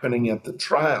is happening at the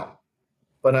trial.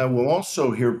 But I will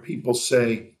also hear people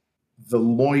say the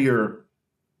lawyer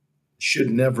should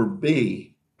never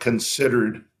be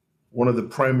considered one of the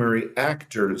primary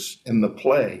actors in the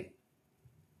play.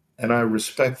 And I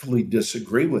respectfully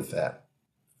disagree with that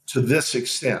to this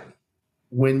extent.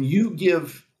 When you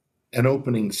give an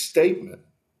opening statement,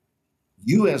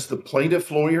 you as the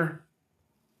plaintiff lawyer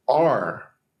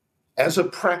are, as a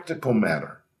practical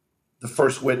matter, the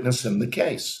first witness in the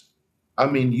case. I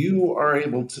mean, you are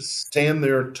able to stand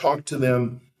there, talk to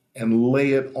them, and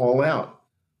lay it all out.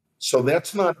 So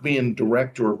that's not being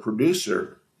director or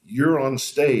producer. You're on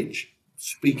stage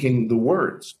speaking the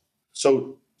words.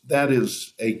 So that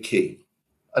is a key.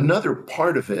 Another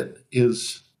part of it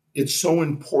is it's so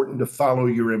important to follow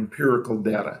your empirical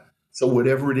data. So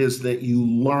whatever it is that you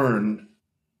learned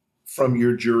from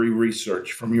your jury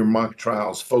research, from your mock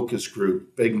trials, focus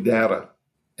group, big data.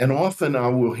 And often I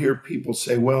will hear people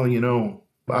say, well,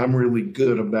 I'm really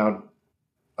good about,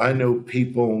 I know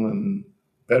people and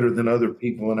better than other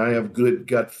people, and I have good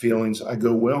gut feelings. I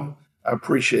go, well, I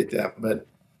appreciate that, but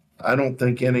I don't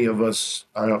think any of us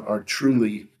are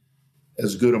truly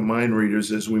as good of mind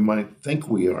readers as we might think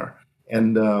we are.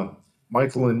 And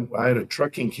Michael and I had a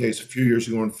trucking case a few years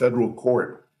ago in federal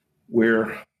court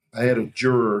where I had a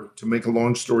juror, to make a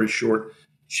long story short,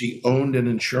 she owned an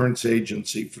insurance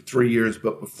agency for 3 years,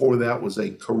 but before that was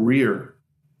a career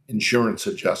insurance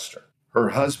adjuster. Her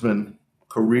husband,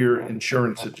 career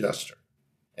insurance adjuster.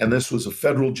 And this was a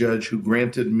federal judge who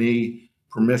granted me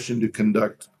permission to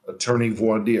conduct attorney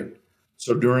voir dire.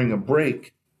 So during a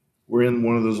break, we're in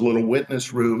one of those little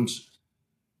witness rooms,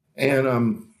 and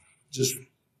I'm just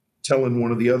telling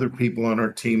one of the other people on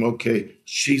our team, okay,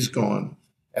 she's gone.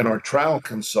 And our trial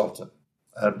consultant,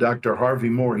 Dr. Harvey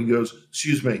Moore, he goes,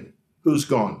 excuse me, who's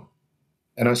gone?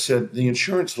 And I said, the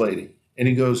insurance lady. And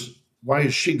he goes, why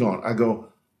is she gone? I go,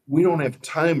 we don't have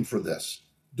time for this.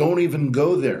 Don't even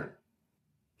go there.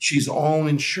 She's all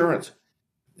insurance.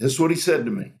 This is what he said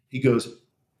to me. He goes,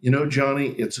 Johnny,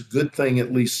 it's a good thing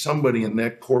at least somebody in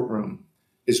that courtroom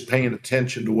is paying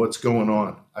attention to what's going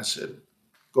on. I said,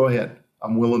 go ahead.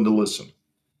 I'm willing to listen.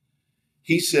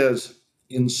 He says,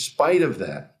 in spite of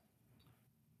that,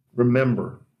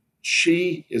 remember,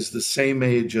 she is the same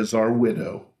age as our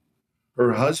widow.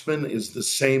 Her husband is the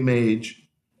same age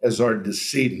as our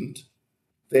decedent.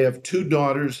 They have 2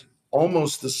 daughters,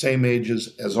 almost the same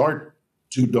ages as our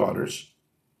 2 daughters.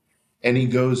 And he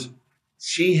goes,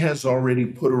 she has already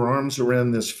put her arms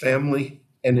around this family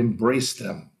and embraced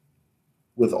them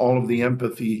with all of the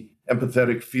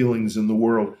empathetic feelings in the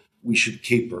world. We should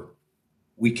keep her.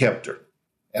 We kept her.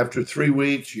 After 3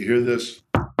 weeks, you hear this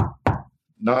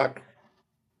knock.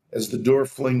 As the door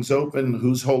flings open,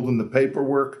 who's holding the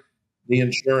paperwork? The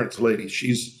insurance lady.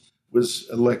 Was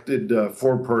elected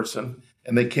foreperson,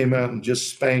 and they came out and just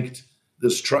spanked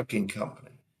this trucking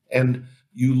company. And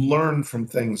you learn from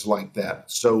things like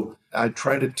that. So I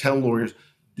try to tell lawyers,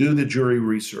 do the jury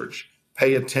research,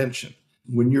 pay attention.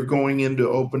 When you're going into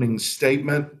opening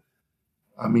statement,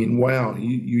 I mean, wow,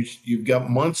 you've got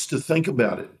months to think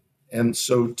about it. And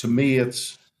so to me,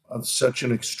 it's such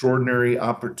an extraordinary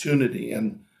opportunity.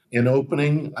 And in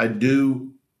opening, I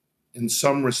do, in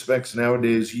some respects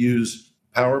nowadays, use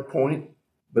PowerPoint,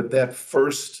 but that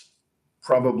first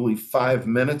probably 5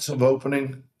 minutes of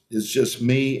opening is just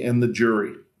me and the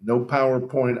jury. No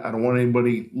PowerPoint. I don't want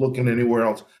anybody looking anywhere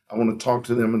else. I want to talk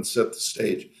to them and set the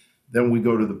stage. Then we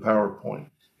go to the PowerPoint.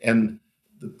 And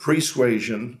the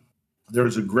persuasion,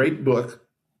 there's a great book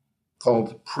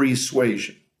called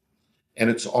Persuasion, and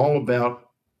it's all about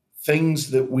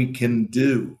things that we can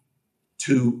do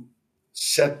to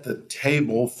set the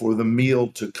table for the meal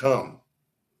to come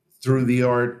through the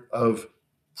art of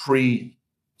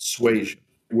persuasion,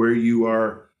 where you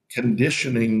are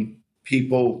conditioning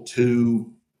people to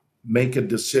make a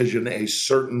decision a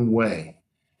certain way.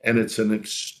 And it's an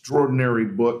extraordinary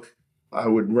book. I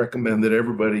would recommend that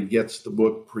everybody gets the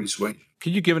book Persuasion.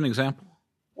 Can you give an example?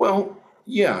 Well,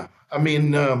 yeah. I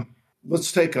mean,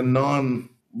 let's take a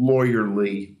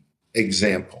non-lawyerly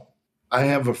example. I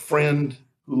have a friend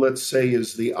who, let's say,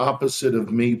 is the opposite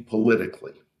of me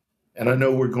politically. And I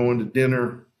know we're going to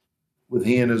dinner with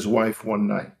he and his wife one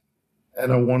night.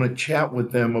 And I want to chat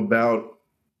with them about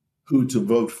who to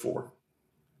vote for.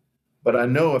 But I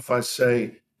know if I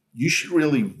say, you should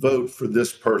really vote for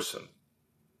this person.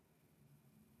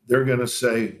 They're going to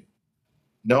say,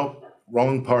 nope,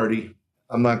 wrong party.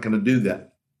 I'm not going to do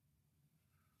that.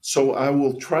 So I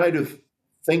will try to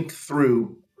think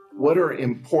through what are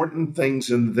important things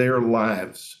in their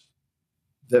lives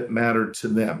that matter to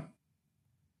them.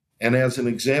 And as an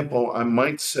example, I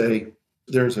might say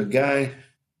there's a guy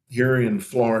here in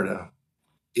Florida.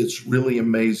 It's really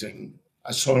amazing.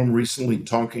 I saw him recently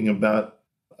talking about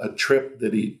a trip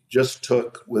that he just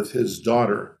took with his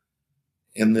daughter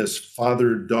in this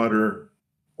father-daughter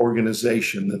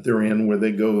organization that they're in where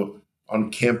they go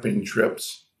on camping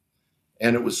trips.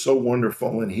 And it was so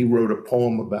wonderful. And he wrote a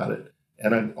poem about it.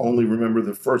 And I only remember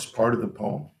the first part of the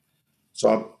poem. So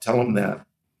I'll tell him that.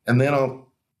 And then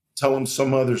I'll tell him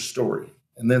some other story.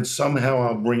 And then somehow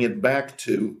I'll bring it back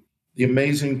to the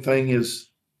amazing thing is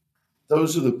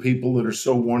those are the people that are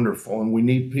so wonderful. And we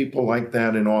need people like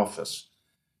that in office,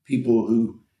 people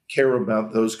who care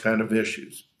about those kind of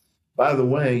issues. By the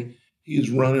way, he's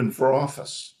running for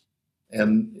office.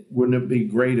 And wouldn't it be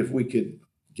great if we could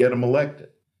get him elected?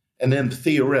 And then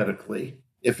theoretically,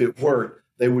 if it worked,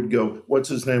 they would go, what's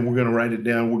his name? We're going to write it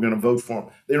down. We're going to vote for him.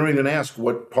 They don't even ask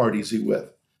what party is he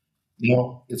with.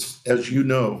 No, it's, as you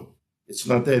know, it's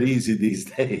not that easy these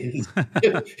days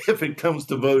if it comes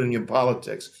to voting in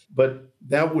politics. But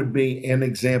that would be an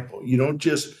example. You don't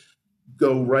just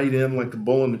go right in like a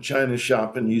bull in a china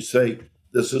shop and you say,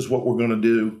 this is what we're going to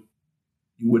do.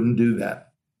 You wouldn't do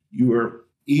that. You are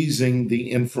easing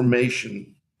the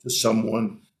information to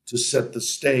someone to set the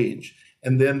stage.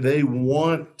 And then they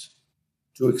want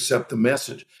to accept the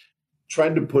message.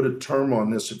 Tried to put a term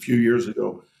on this a few years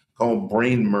ago called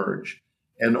brain merge.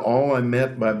 And all I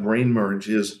meant by brain merge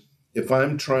is if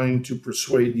I'm trying to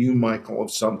persuade you, Michael, of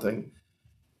something,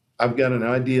 I've got an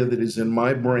idea that is in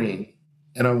my brain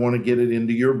and I want to get it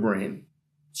into your brain.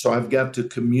 So I've got to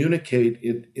communicate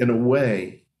it in a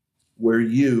way where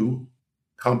you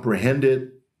comprehend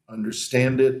it,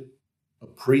 understand it,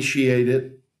 appreciate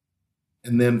it,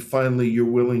 and then finally you're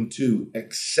willing to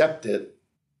accept it,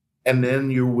 and then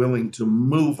you're willing to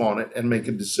move on it and make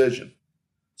a decision.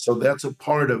 So that's a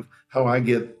part of how I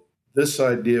get this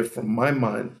idea from my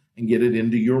mind and get it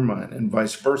into your mind and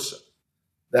vice versa.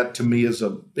 That to me is a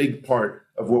big part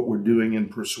of what we're doing in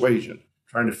persuasion,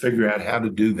 trying to figure out how to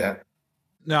do that.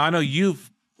 Now, I know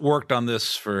you've worked on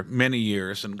this for many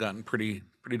years and gotten pretty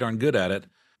darn good at it,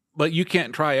 but you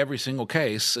can't try every single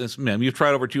case. You've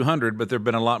tried over 200, but there have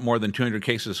been a lot more than 200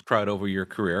 cases tried over your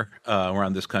career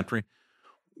around this country.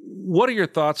 What are your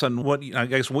thoughts on what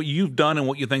you've done and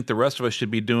what you think the rest of us should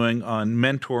be doing on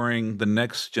mentoring the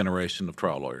next generation of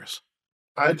trial lawyers?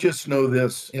 I just know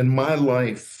this in my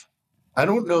life. I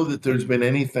don't know that there's been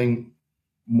anything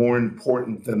more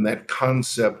important than that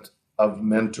concept of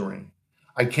mentoring.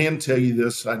 I can tell you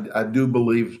this. I do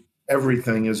believe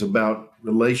everything is about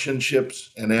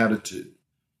relationships and attitude.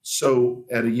 So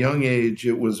at a young age,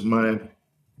 it was my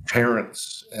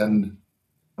parents and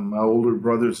my older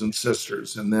brothers and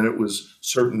sisters, and then it was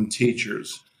certain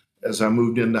teachers. As I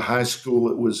moved into high school,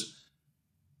 it was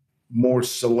more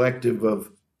selective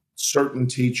of certain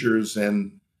teachers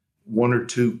and one or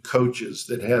two coaches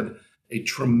that had a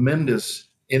tremendous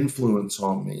influence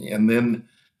on me. And then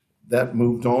that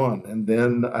moved on. And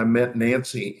then I met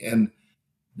Nancy, and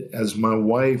as my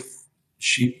wife,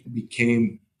 she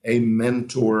became a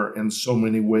mentor in so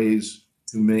many ways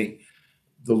to me.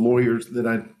 The lawyers that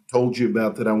I told you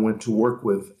about that I went to work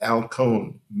with, Al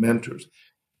Cohn, mentors.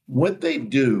 What they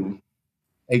do,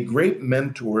 a great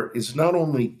mentor is not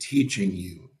only teaching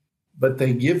you, but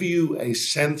they give you a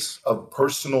sense of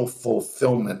personal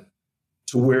fulfillment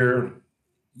to where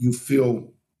you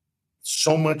feel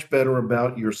so much better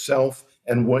about yourself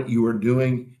and what you are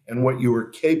doing and what you are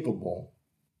capable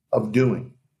of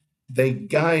doing. They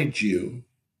guide you,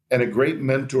 and a great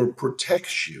mentor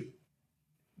protects you.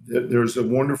 There's a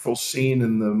wonderful scene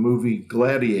in the movie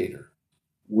Gladiator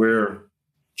where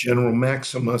General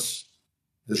Maximus,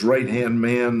 his right-hand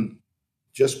man,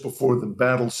 just before the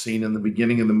battle scene in the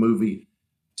beginning of the movie,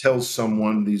 tells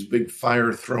someone, these big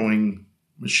fire-throwing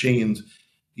machines,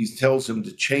 he tells him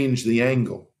to change the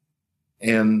angle.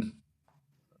 And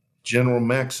General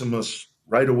Maximus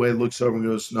right away looks over and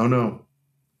goes, no,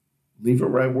 leave it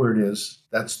right where it is.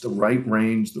 That's the right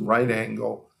range, the right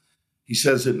angle. He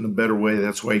says it in a better way.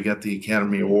 That's why he got the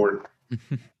Academy Award.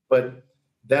 But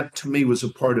that to me was a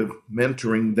part of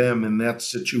mentoring them in that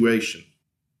situation.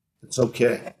 It's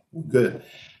okay. We're good.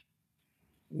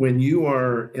 When you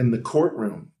are in the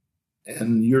courtroom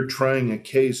and you're trying a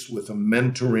case with a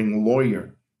mentoring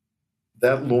lawyer,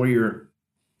 that lawyer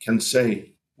can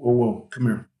say, whoa,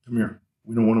 come here.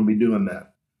 We don't want to be doing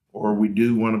that. or we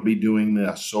do want to be doing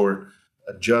this, or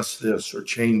adjust this, or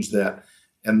change that.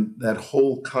 And that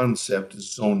whole concept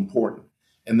is so important.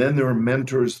 And then there are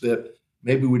mentors that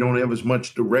maybe we don't have as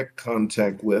much direct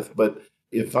contact with, but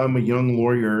if I'm a young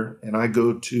lawyer and I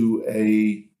go to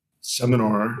a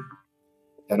seminar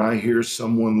and I hear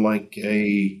someone like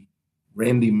a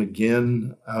Randy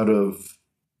McGinn out of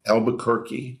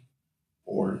Albuquerque,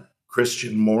 or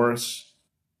Christian Morris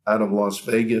out of Las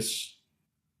Vegas,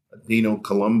 Dino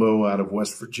Colombo out of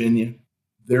West Virginia,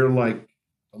 they're like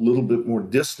a little bit more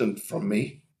distant from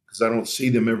me because I don't see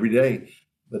them every day,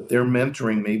 but they're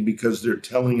mentoring me because they're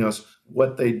telling us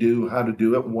what they do, how to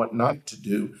do it, what not to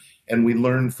do. And we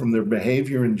learn from their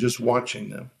behavior and just watching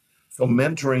them. So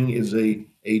mentoring is a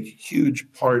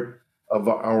huge part of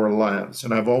our lives.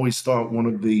 And I've always thought one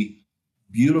of the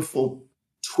beautiful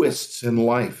twists in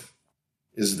life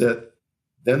is that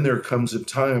then there comes a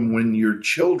time when your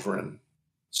children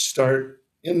start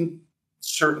in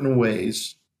certain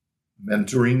ways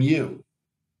mentoring you.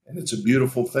 And it's a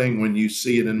beautiful thing when you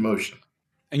see it in motion.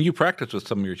 And you practice with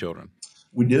some of your children.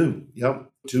 We do. Yep.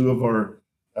 Two of our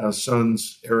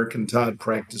sons, Eric and Todd,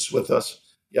 practice with us.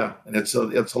 Yeah. And it's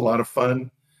a lot of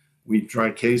fun. We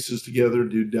try cases together,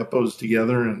 do depots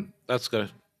together, and that's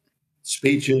good.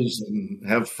 Speeches and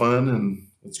have fun. And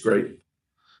it's great.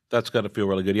 That's got to feel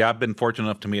really good. Yeah, I've been fortunate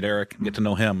enough to meet Eric and get to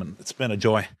know him, and it's been a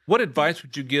joy. What advice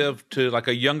would you give to like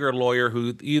a younger lawyer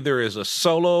who either is a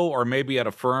solo or maybe at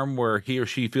a firm where he or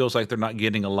she feels like they're not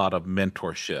getting a lot of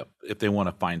mentorship if they want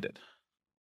to find it?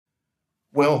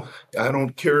 Well, I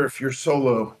don't care if you're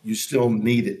solo, you still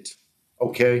need it,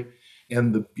 okay?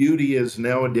 And the beauty is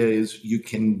nowadays you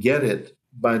can get it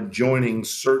by joining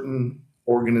certain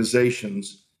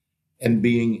organizations and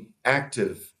being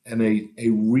active and a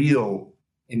real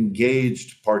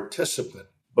engaged participant.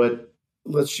 But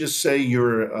let's just say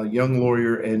you're a young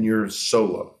lawyer and you're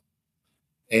solo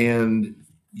and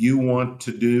you want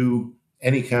to do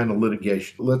any kind of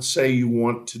litigation. Let's say you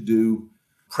want to do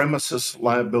premises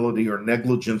liability or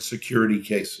negligent security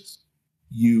cases.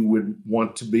 You would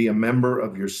want to be a member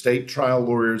of your state trial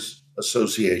lawyers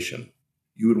association.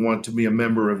 You would want to be a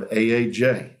member of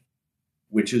AAJ,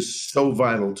 which is so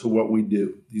vital to what we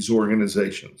do, these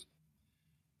organizations.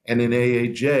 And in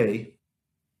AAJ,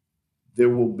 there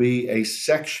will be a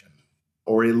section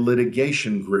or a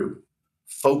litigation group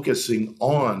focusing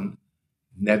on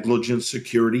negligent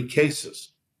security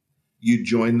cases. You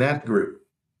join that group.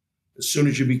 As soon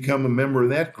as you become a member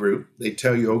of that group, they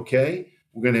tell you, okay,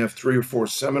 we're going to have 3 or 4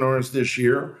 seminars this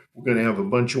year. We're going to have a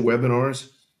bunch of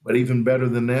webinars. But even better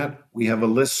than that, we have a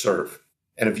listserv.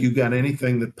 And if you got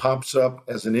anything that pops up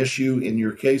as an issue in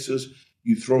your cases,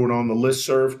 you throw it on the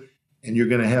listserv, and you're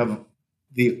going to have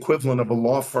the equivalent of a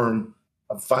law firm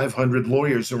of 500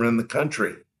 lawyers around the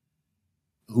country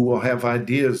who will have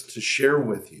ideas to share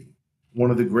with you. One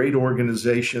of the great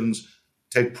organizations,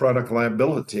 Take Product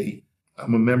Liability,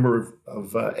 I'm a member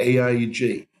of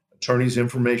AIEG, Attorneys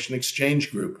Information Exchange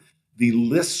Group. The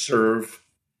listserv,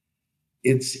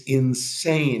 it's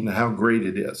insane how great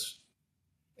it is.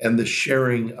 And the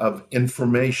sharing of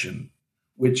information,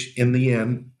 which in the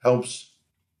end helps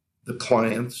the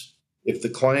clients. If the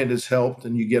client is helped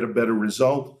and you get a better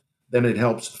result, then it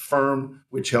helps the firm,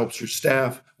 which helps your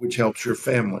staff, which helps your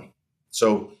family.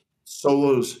 So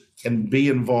solos can be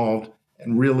involved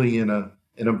and really in a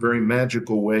very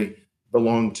magical way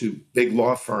belong to big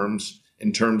law firms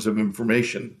in terms of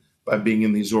information by being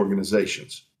in these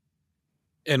organizations.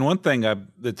 And one thing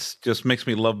that just makes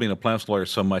me love being a plaintiff's lawyer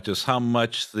so much is how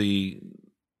much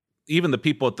even the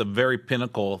people at the very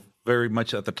pinnacle, very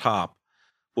much at the top,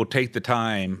 will take the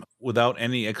time without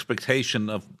any expectation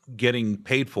of getting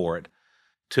paid for it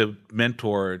to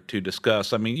mentor, to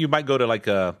discuss. I mean, you might go to like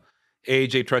a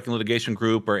AAJ Trucking Litigation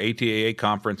Group or ATAA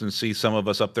conference and see some of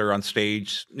us up there on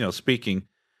stage, speaking.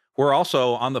 We're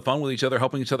also on the phone with each other,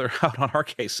 helping each other out on our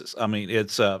cases. I mean,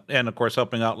 it's and of course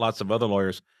helping out lots of other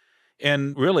lawyers.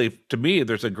 And really, to me,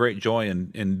 there's a great joy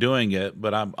in doing it.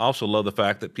 But I also love the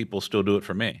fact that people still do it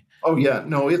for me. Oh yeah,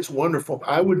 no, it's wonderful.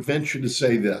 I would venture to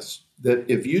say this, that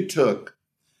if you took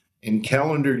in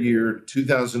calendar year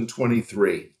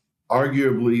 2023,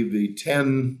 arguably the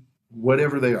 10,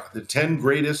 whatever they are, the 10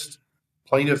 greatest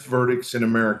plaintiff verdicts in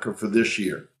America for this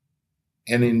year,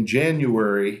 and in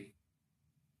January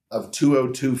of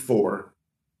 2024,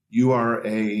 you are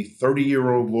a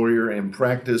 30-year-old lawyer and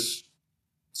practice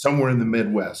somewhere in the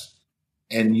Midwest,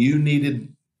 and you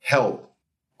needed help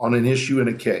on an issue in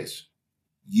a case,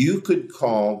 you could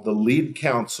call the lead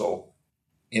counsel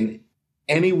in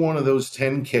any one of those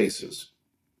 10 cases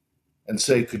and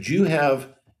say, could you have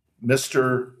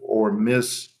Mr. or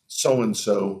Miss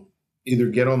so-and-so either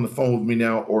get on the phone with me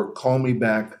now or call me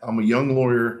back. I'm a young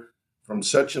lawyer from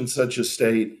such and such a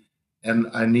state, and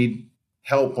I need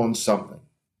help on something.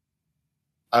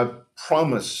 I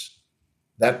promise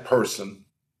that person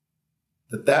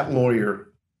that lawyer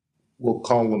will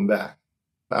call them back.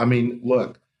 I mean,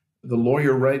 look, the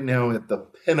lawyer right now at the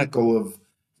pinnacle of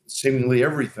seemingly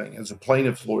everything as a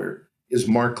plaintiff's lawyer is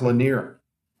Mark Lanier.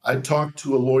 I talked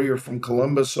to a lawyer from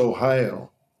Columbus,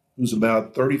 Ohio, who's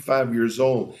about 35 years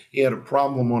old. He had a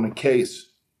problem on a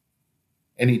case.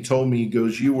 And he told me, he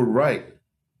goes, "You were right.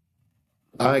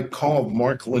 I called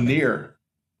Mark Lanier.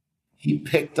 He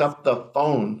picked up the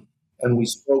phone and we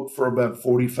spoke for about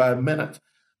 45 minutes.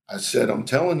 I said, I'm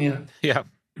telling you. Yeah.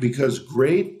 Because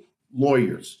great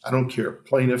lawyers, I don't care,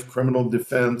 plaintiff, criminal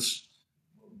defense,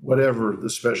 whatever the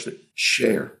specialty,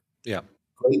 share. Yeah.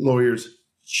 Great lawyers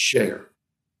share.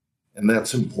 And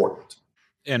that's important.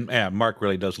 And Mark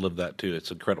really does live that too.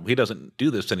 It's incredible. He doesn't do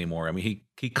this anymore. I mean,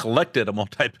 he collected a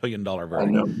multi-billion-dollar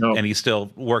verdict, and he's still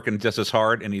working just as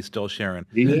hard, and he's still sharing.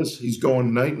 He is. He's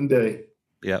going night and day.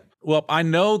 Yeah. Well, I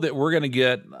know that we're going to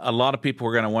get a lot of people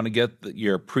are going to want to get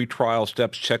your pretrial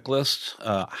steps checklist.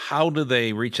 How do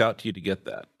they reach out to you to get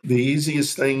that? The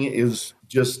easiest thing is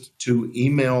just to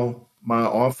email my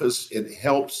office. It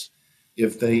helps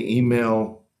if they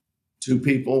email two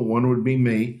people. One would be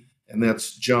me, and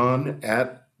that's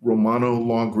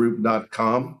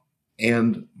John@RomanoLawGroup.com,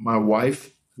 and my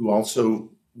wife, who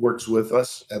also works with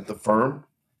us at the firm,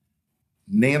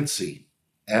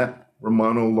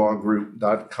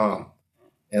 Nancy@RomanoLawGroup.com.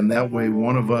 And that way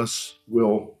one of us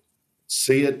will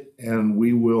see it and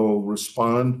we will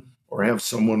respond or have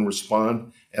someone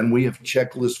respond. And we have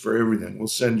checklists for everything. We'll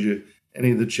send you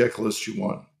any of the checklists you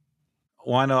want.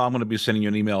 Well, I know I'm going to be sending you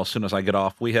an email as soon as I get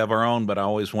off. We have our own, but I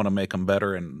always want to make them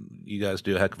better, and you guys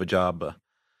do a heck of a job.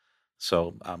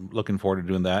 So I'm looking forward to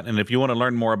doing that. And if you want to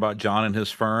learn more about John and his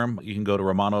firm, you can go to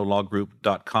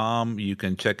RomanoLawGroup.com. You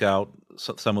can check out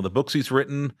some of the books he's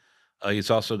written. He's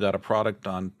also got a product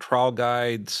on trial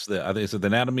guides. Is it The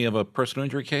Anatomy of a Personal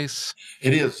Injury Case?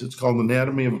 It is. It's called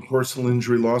Anatomy of a Personal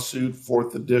Injury Lawsuit,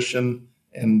 4th edition.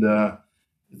 And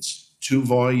it's 2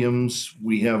 volumes.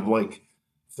 We have like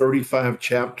 35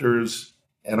 chapters,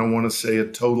 and I want to say a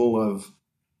total of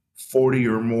 40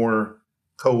 or more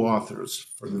co-authors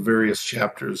for the various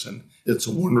chapters. And it's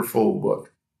a wonderful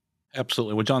book.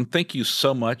 Absolutely. Well, John, thank you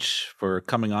so much for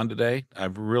coming on today.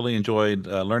 I've really enjoyed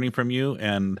learning from you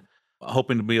and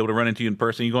hoping to be able to run into you in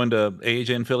person. You going to AAJ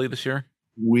in Philly this year?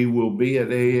 We will be at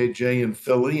AAJ in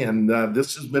Philly, and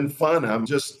this has been fun. I'm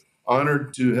just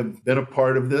honored to have been a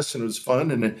part of this, and it was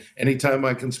fun. And anytime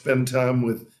I can spend time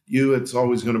with you, it's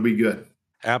always going to be good.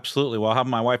 Absolutely. Well, I'll have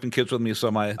my wife and kids with me,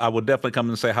 so I will definitely come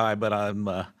and say hi, but I'm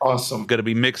awesome. Going to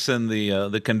be mixing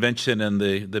the convention and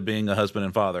the being a husband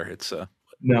and father. It's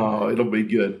no, it'll be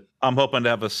good. I'm hoping to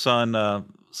have a son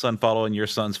following your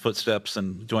son's footsteps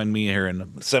and join me here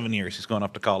in 7 years. He's going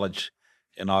off to college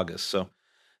in August. So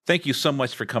thank you so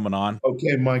much for coming on.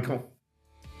 Okay, Michael.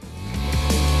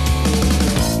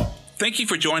 Thank you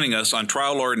for joining us on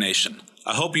Trial Lawyer Nation.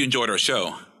 I hope you enjoyed our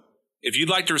show. If you'd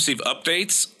like to receive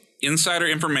updates, insider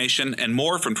information, and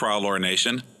more from Trial Lawyer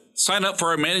Nation, sign up for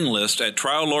our mailing list at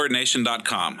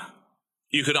triallawyernation.com.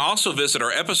 You can also visit our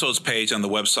episodes page on the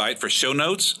website for show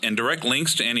notes and direct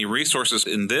links to any resources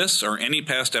in this or any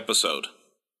past episode.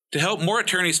 To help more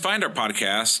attorneys find our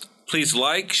podcast, please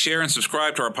like, share, and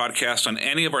subscribe to our podcast on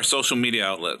any of our social media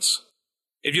outlets.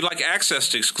 If you'd like access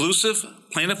to exclusive,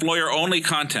 plaintiff lawyer-only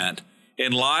content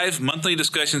and live monthly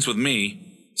discussions with me,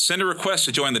 send a request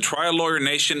to join the Trial Lawyer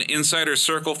Nation Insider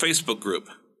Circle Facebook group.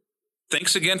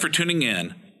 Thanks again for tuning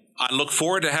in. I look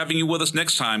forward to having you with us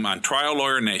next time on Trial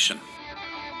Lawyer Nation.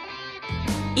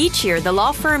 Each year, the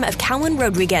law firm of Cowan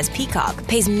Rodriguez Peacock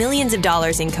pays millions of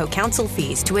dollars in co-counsel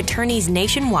fees to attorneys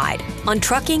nationwide on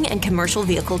trucking and commercial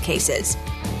vehicle cases.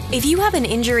 If you have an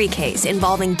injury case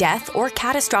involving death or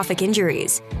catastrophic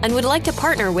injuries and would like to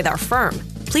partner with our firm,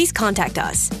 please contact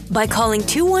us by calling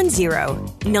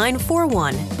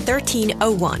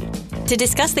 210-941-1301 to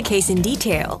discuss the case in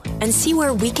detail and see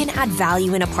where we can add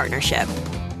value in a partnership.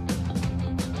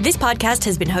 This podcast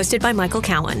has been hosted by Michael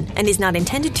Cowan and is not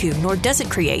intended to, nor does it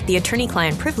create the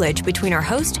attorney-client privilege between our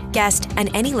host, guest,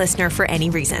 and any listener for any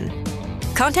reason.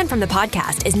 Content from the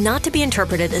podcast is not to be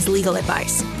interpreted as legal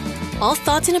advice. All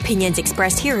thoughts and opinions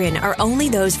expressed herein are only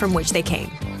those from which they came.